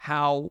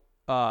how,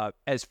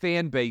 as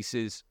fan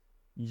bases,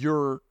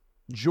 your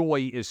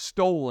joy is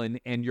stolen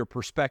and your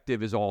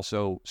perspective is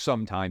also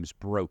sometimes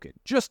broken.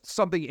 Just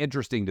something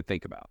interesting to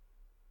think about.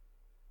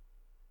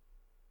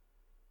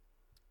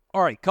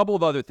 All right, couple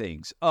of other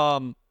things.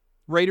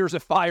 Raiders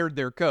have fired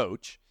their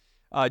coach,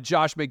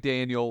 Josh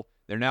McDaniel.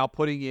 They're now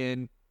putting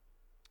in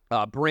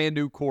a brand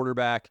new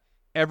quarterback.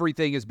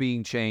 Everything is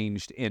being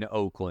changed in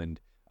Oakland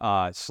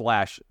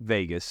 /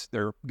 Vegas.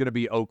 They're going to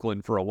be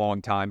Oakland for a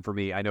long time for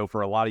me. I know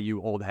for a lot of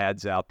you old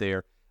heads out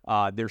there,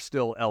 they're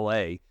still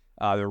L.A.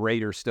 The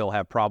Raiders still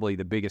have probably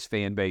the biggest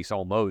fan base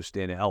almost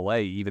in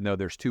L.A., even though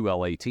there's 2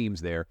 L.A.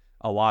 teams there.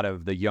 A lot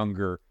of the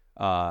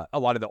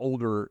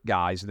older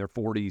guys in their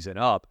 40s and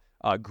up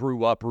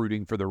grew up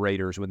rooting for the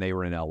Raiders when they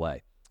were in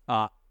L.A.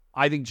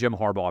 I think Jim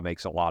Harbaugh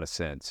makes a lot of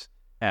sense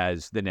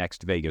as the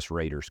next Vegas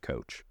Raiders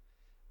coach.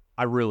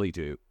 I really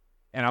do.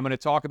 And I'm going to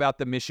talk about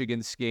the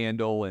Michigan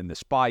scandal and the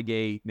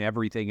Spygate and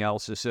everything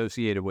else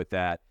associated with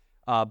that.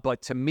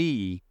 But to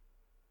me,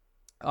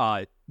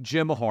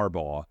 Jim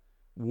Harbaugh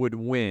would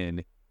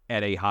win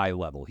at a high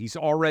level. He's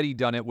already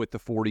done it with the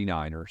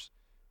 49ers.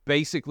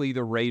 Basically,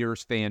 the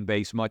Raiders fan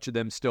base, much of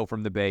them still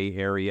from the Bay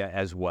Area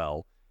as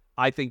well,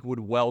 I think would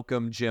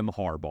welcome Jim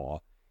Harbaugh.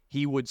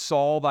 He would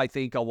solve, I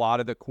think, a lot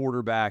of the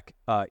quarterback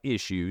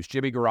issues.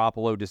 Jimmy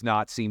Garoppolo does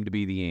not seem to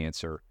be the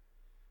answer.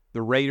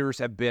 The Raiders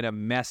have been a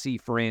messy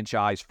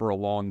franchise for a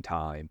long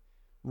time.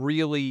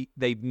 Really,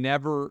 they've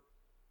never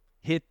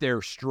hit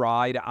their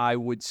stride, I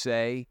would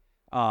say,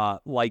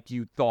 like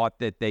you thought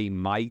that they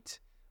might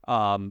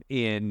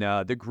in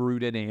the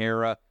Gruden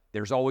era.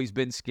 There's always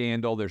been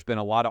scandal. There's been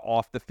a lot of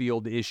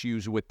off-the-field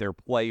issues with their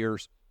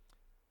players.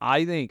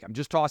 I think, I'm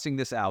just tossing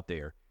this out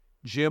there,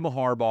 Jim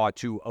Harbaugh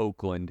to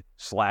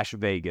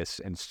Oakland/Vegas,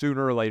 and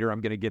sooner or later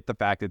I'm going to get the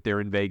fact that they're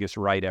in Vegas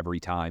right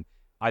every time.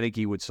 I think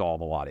he would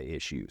solve a lot of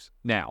issues.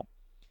 Now,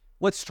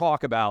 let's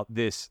talk about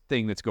this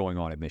thing that's going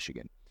on at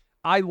Michigan.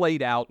 I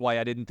laid out why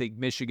I didn't think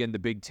Michigan, the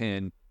Big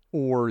Ten,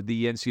 or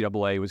the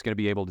NCAA was going to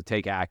be able to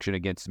take action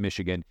against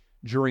Michigan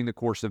during the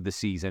course of the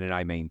season, and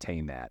I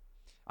maintain that.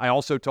 I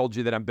also told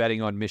you that I'm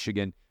betting on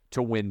Michigan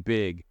to win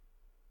big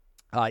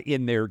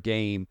in their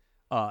game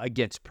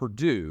against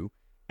Purdue,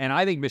 and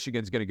I think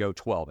Michigan's going to go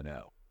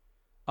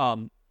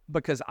 12-0.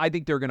 Because I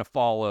think they're going to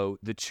follow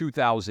the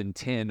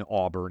 2010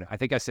 Auburn. I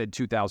think I said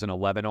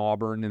 2011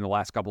 Auburn in the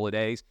last couple of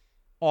days.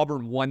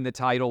 Auburn won the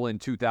title in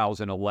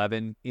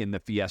 2011 in the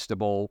Fiesta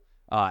Bowl,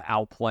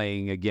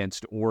 outplaying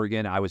against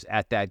Oregon. I was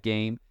at that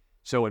game.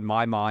 So in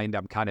my mind,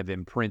 I'm kind of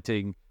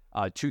imprinting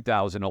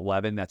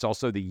 2011. That's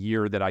also the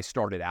year that I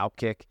started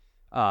Outkick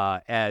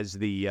as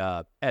the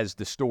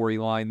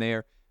storyline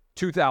there.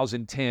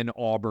 2010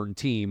 Auburn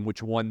team,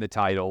 which won the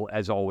title,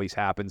 as always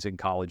happens in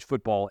college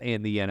football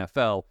and the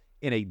NFL,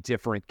 in a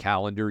different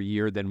calendar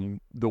year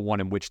than the one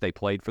in which they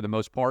played for the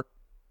most part.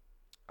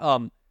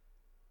 I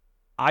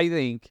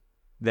think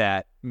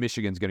that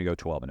Michigan's going to go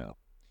 12-0.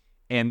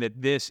 And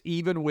that this,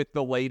 even with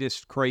the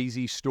latest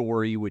crazy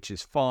story, which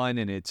is fun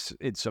and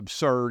it's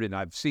absurd, and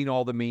I've seen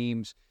all the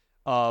memes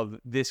of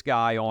this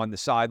guy on the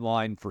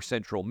sideline for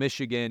Central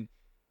Michigan,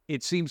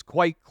 it seems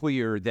quite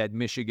clear that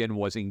Michigan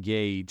was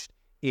engaged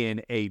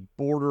in a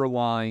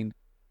borderline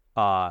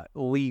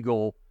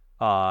legal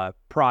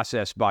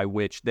process by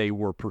which they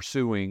were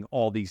pursuing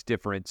all these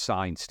different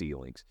sign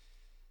stealings.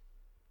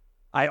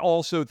 I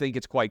also think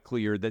it's quite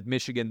clear that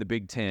Michigan, the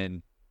Big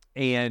Ten,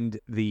 and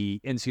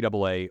the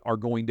NCAA are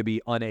going to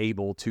be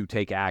unable to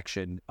take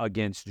action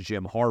against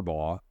Jim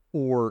Harbaugh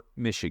or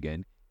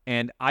Michigan.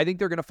 And I think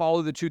they're going to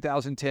follow the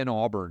 2010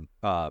 Auburn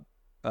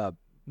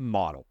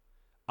model.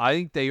 I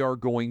think they are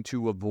going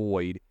to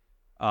avoid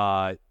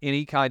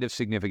any kind of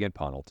significant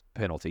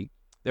penalty.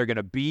 They're going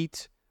to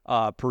beat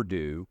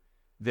Purdue.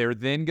 They're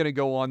then going to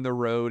go on the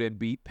road and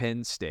beat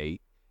Penn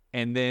State.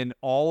 And then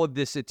all of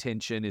this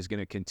attention is going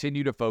to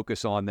continue to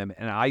focus on them.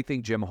 And I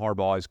think Jim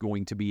Harbaugh is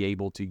going to be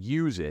able to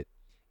use it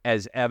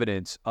as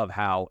evidence of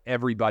how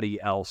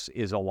everybody else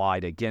is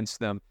allied against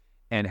them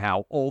and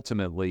how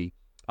ultimately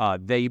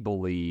they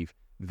believe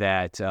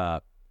that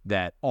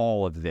that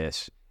all of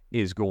this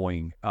is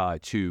going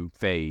to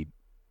fade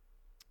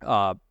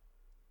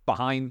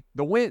behind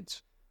the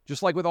winds,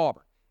 just like with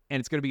Auburn. And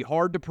it's going to be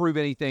hard to prove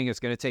anything. It's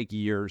going to take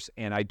years,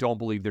 and I don't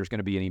believe there's going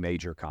to be any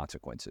major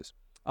consequences.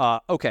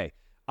 Okay,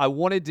 I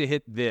wanted to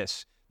hit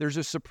this. There's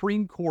a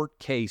Supreme Court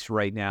case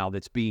right now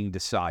that's being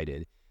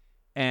decided,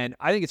 and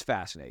I think it's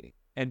fascinating.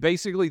 And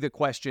basically the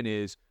question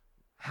is,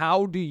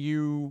 how do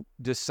you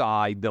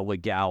decide the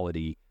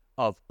legality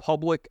of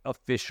public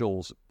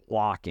officials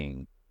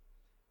blocking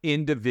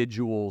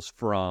individuals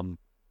from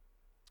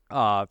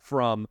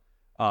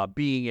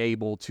being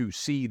able to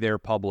see their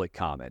public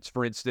comments?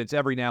 For instance,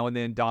 every now and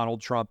then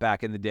Donald Trump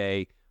back in the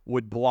day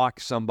would block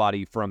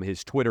somebody from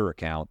his Twitter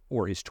account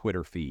or his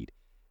Twitter feed.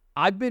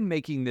 I've been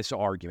making this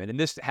argument, and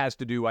this has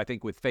to do, I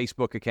think, with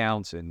Facebook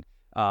accounts, and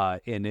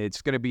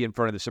it's going to be in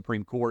front of the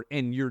Supreme Court,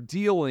 and you're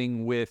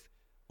dealing with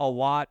a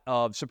lot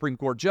of Supreme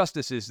Court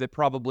justices that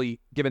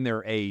probably, given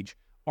their age,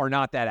 are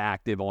not that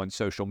active on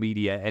social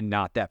media and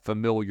not that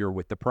familiar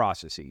with the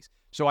processes.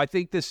 So I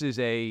think this is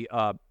a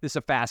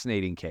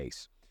fascinating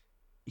case.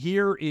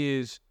 Here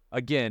is,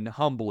 again,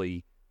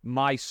 humbly,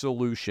 my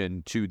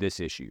solution to this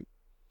issue.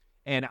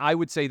 And I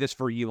would say this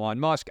for Elon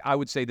Musk. I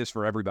would say this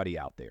for everybody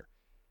out there.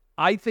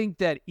 I think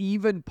that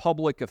even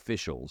public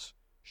officials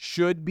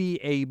should be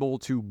able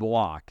to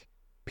block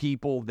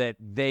people that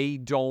they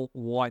don't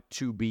want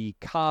to be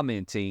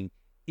commenting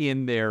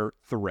in their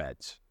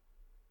threads.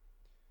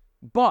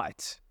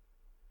 But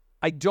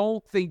I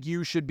don't think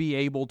you should be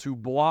able to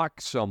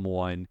block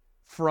someone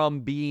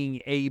from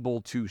being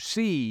able to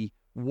see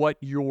what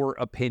your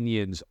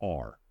opinions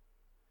are.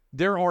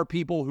 There are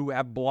people who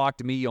have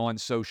blocked me on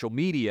social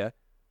media,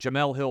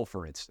 Jamel Hill,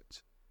 for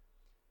instance.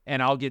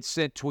 And I'll get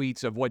sent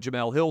tweets of what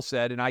Jamel Hill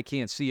said, and I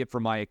can't see it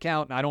from my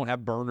account, and I don't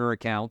have burner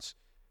accounts.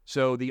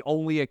 So the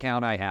only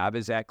account I have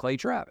is at Clay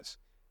Travis.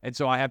 And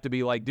so I have to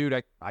be like,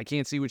 dude, I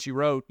can't see what you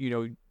wrote. You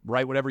know,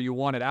 write whatever you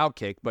want at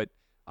Outkick, but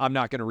I'm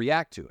not going to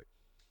react to it.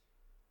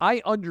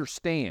 I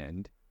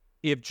understand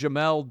if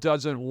Jamel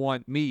doesn't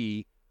want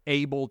me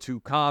able to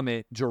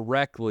comment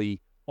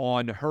directly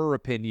on her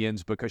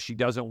opinions because she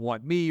doesn't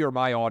want me or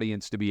my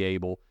audience to be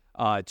able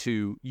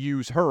to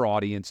use her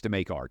audience to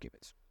make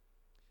arguments.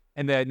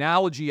 And the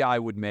analogy I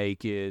would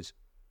make is,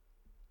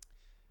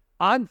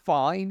 I'm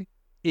fine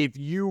if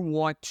you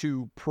want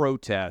to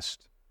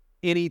protest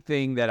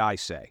anything that I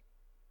say.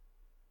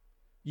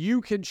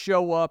 You can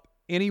show up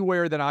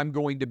anywhere that I'm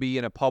going to be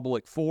in a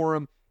public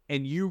forum,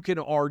 and you can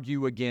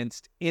argue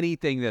against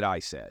anything that I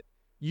said.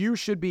 You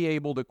should be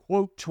able to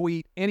quote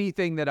tweet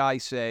anything that I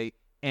say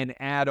and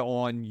add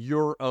on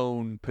your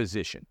own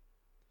position.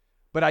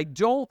 But I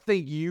don't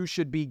think you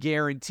should be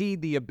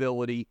guaranteed the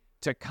ability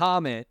to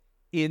comment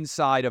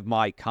inside of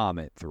my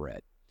comment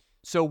thread.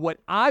 So what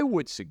I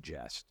would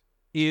suggest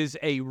is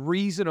a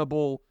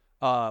reasonable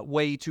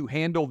way to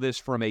handle this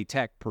from a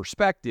tech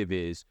perspective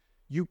is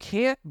you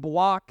can't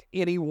block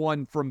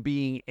anyone from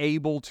being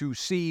able to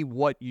see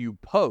what you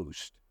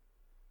post,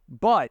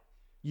 but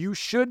you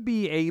should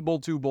be able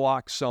to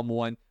block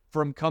someone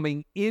from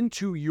coming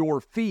into your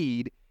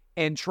feed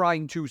and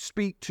trying to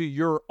speak to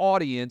your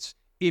audience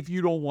if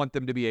you don't want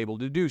them to be able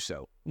to do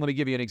so. Let me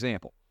give you an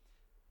example.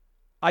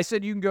 I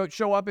said you can go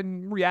show up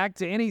and react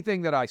to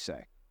anything that I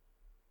say.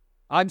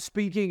 I'm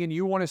speaking and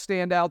you want to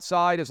stand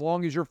outside, as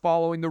long as you're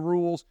following the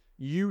rules,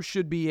 you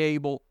should be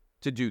able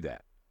to do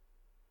that.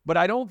 But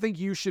I don't think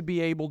you should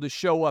be able to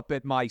show up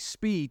at my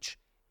speech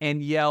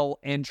and yell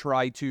and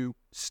try to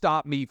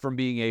stop me from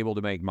being able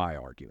to make my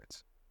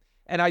arguments.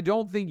 And I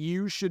don't think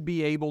you should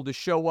be able to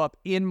show up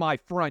in my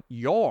front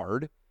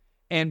yard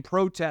and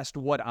protest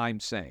what I'm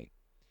saying.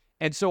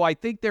 And so I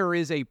think there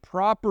is a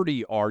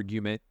property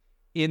argument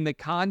in the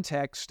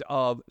context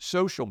of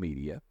social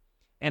media.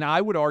 And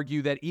I would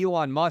argue that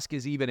Elon Musk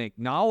is even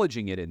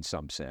acknowledging it in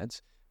some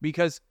sense,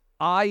 because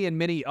I and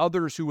many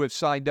others who have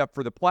signed up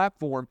for the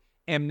platform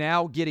am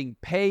now getting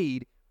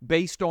paid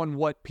based on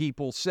what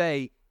people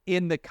say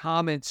in the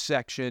comments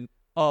section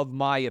of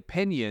my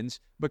opinions,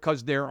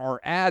 because there are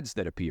ads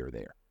that appear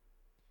there.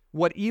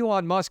 What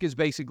Elon Musk is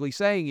basically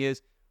saying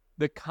is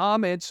the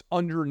comments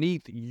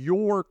underneath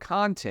your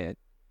content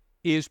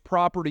is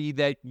property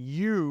that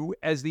you,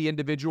 as the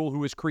individual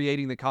who is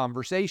creating the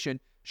conversation,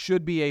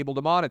 should be able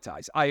to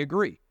monetize. I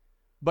agree.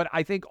 But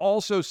I think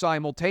also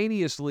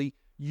simultaneously,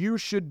 you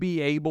should be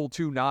able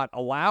to not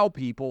allow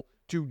people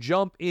to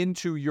jump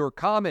into your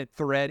comment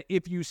thread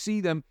if you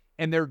see them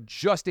and they're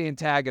just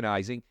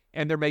antagonizing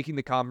and they're making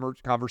the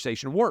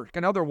conversation worse.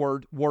 In other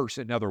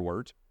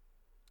words,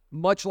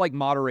 much like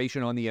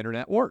moderation on the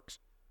internet works.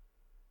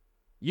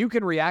 You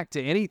can react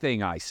to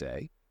anything I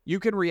say. You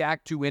can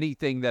react to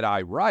anything that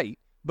I write,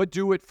 but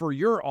do it for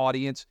your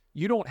audience.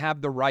 You don't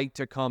have the right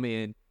to come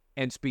in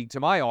and speak to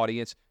my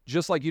audience,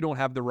 just like you don't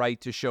have the right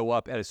to show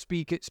up at a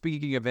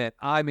speaking event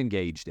I'm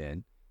engaged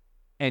in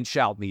and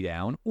shout me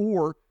down,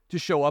 or to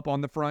show up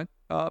on the front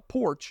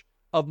porch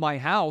of my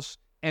house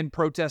and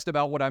protest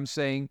about what I'm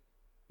saying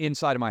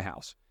inside of my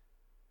house.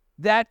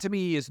 That, to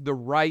me, is the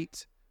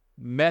right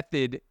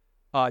method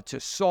to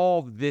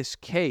solve this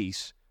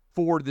case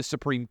for the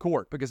Supreme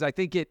Court, because I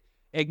think it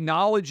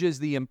acknowledges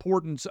the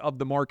importance of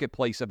the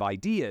marketplace of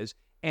ideas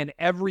and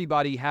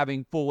everybody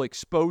having full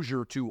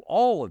exposure to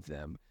all of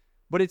them,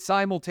 but it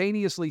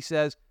simultaneously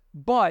says,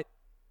 but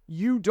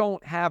you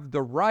don't have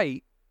the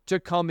right to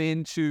come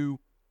into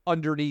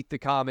underneath the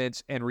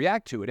comments and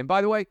react to it. And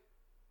by the way,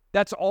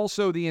 that's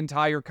also the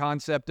entire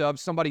concept of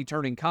somebody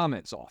turning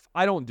comments off.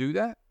 I don't do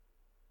that.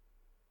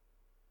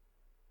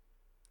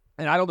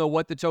 And I don't know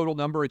what the total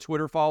number of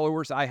Twitter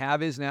followers I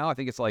have is now. I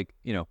think it's like,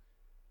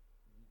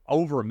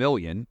 over 1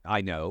 million,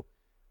 I know.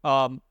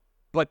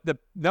 But the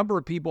number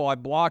of people I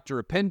blocked are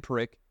a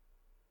pinprick.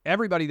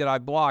 Everybody that I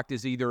blocked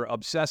is either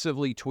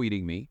obsessively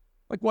tweeting me,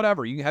 like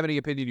whatever, you can have any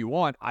opinion you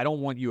want, I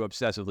don't want you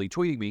obsessively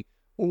tweeting me,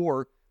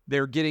 or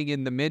they're getting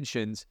in the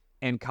mentions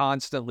and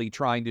constantly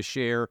trying to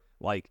share,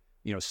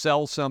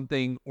 sell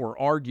something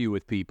or argue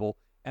with people.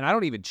 And I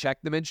don't even check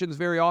the mentions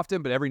very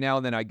often, but every now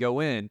and then I go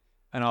in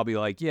and I'll be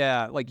like,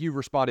 yeah, you've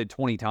responded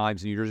 20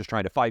 times and you're just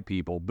trying to fight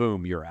people.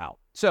 Boom, you're out.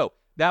 So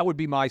that would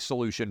be my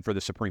solution for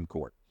the Supreme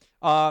Court.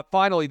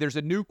 Finally, there's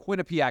a new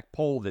Quinnipiac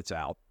poll that's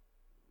out.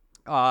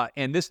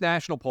 And this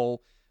national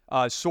poll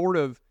sort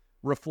of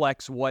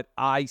reflects what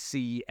I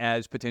see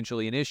as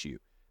potentially an issue.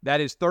 That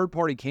is,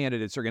 third-party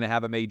candidates are going to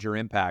have a major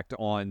impact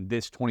on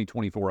this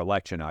 2024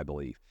 election, I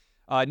believe.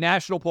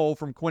 National poll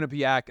from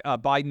Quinnipiac,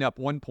 Biden up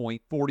 1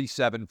 point,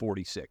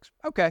 47-46.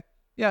 Okay,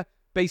 yeah,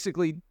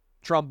 basically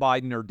Trump,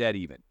 Biden are dead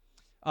even.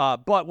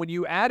 But when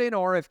you add in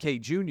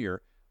RFK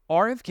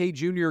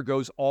Jr.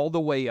 goes all the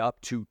way up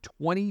to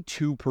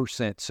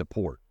 22%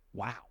 support.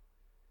 Wow.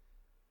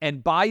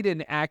 And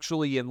Biden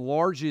actually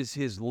enlarges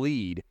his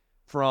lead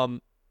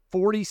from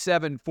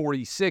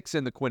 47-46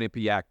 in the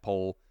Quinnipiac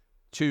poll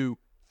to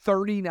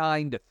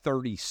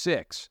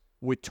 39-36,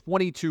 with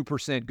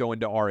 22% going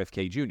to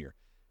RFK Jr.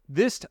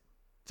 This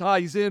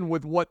ties in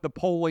with what the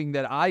polling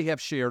that I have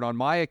shared on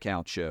my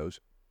account shows,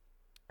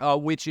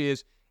 which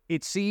is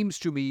it seems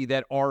to me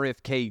that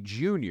RFK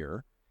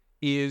Jr.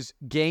 is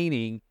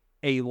gaining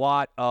a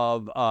lot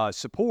of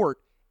support,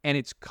 and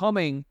it's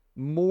coming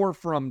more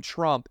from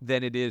Trump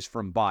than it is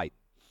from Biden.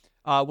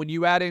 When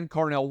you add in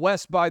Cornel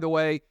West, by the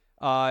way,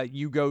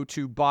 you go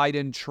to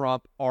Biden,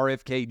 Trump,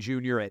 RFK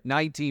Jr. at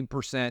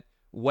 19%,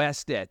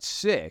 West at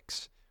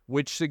 6%,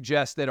 which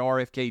suggests that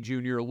RFK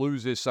Jr.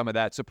 loses some of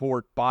that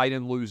support.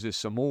 Biden loses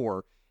some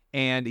more,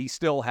 and he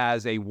still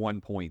has a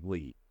 1-point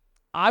lead.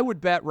 I would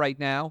bet right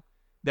now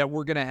that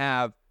we're going to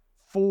have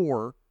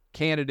 4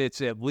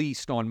 candidates at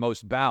least on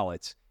most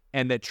ballots,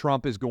 and that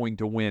Trump is going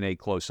to win a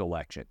close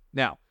election.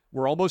 Now,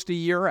 we're almost a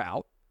year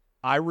out.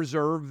 I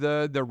reserve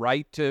the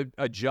right to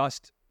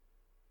adjust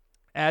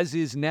as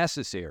is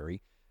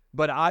necessary,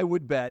 but I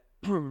would bet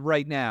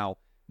right now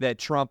that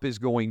Trump is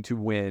going to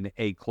win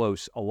a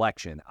close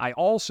election. I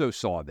also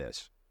saw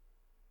this.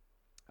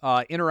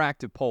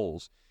 Interactive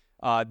polls.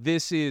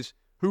 This is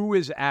who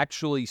is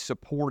actually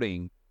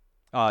supporting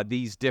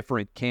these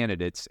different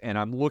candidates, and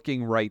I'm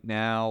looking right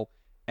now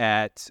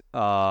at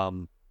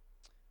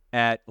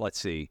let's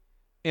see,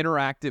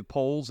 Interactive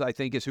Polls, I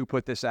think is who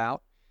put this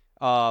out.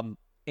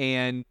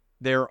 And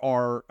there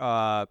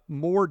are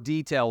more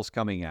details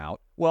coming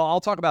out. Well,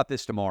 I'll talk about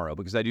this tomorrow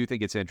because I do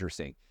think it's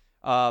interesting.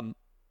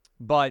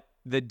 But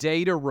the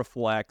data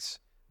reflects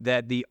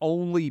that the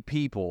only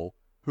people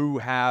who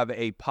have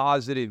a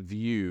positive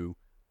view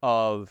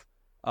of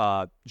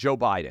Joe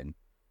Biden,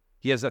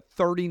 he has a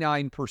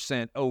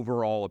 39%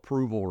 overall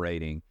approval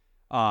rating.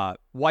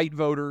 White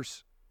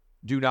voters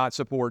do not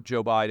support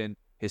Joe Biden.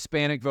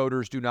 Hispanic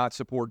voters do not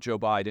support Joe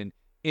Biden.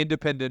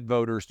 Independent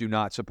voters do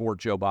not support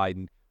Joe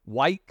Biden.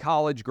 White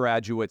college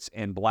graduates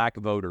and black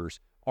voters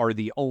are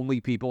the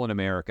only people in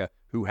America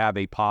who have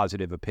a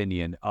positive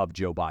opinion of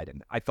Joe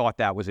Biden. I thought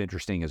that was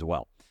interesting as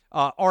well.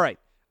 All right.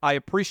 I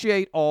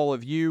appreciate all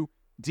of you.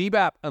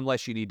 DBAP,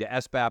 unless you need to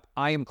SBAP.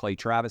 I am Clay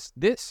Travis.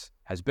 This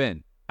has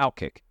been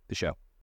Outkick the Show.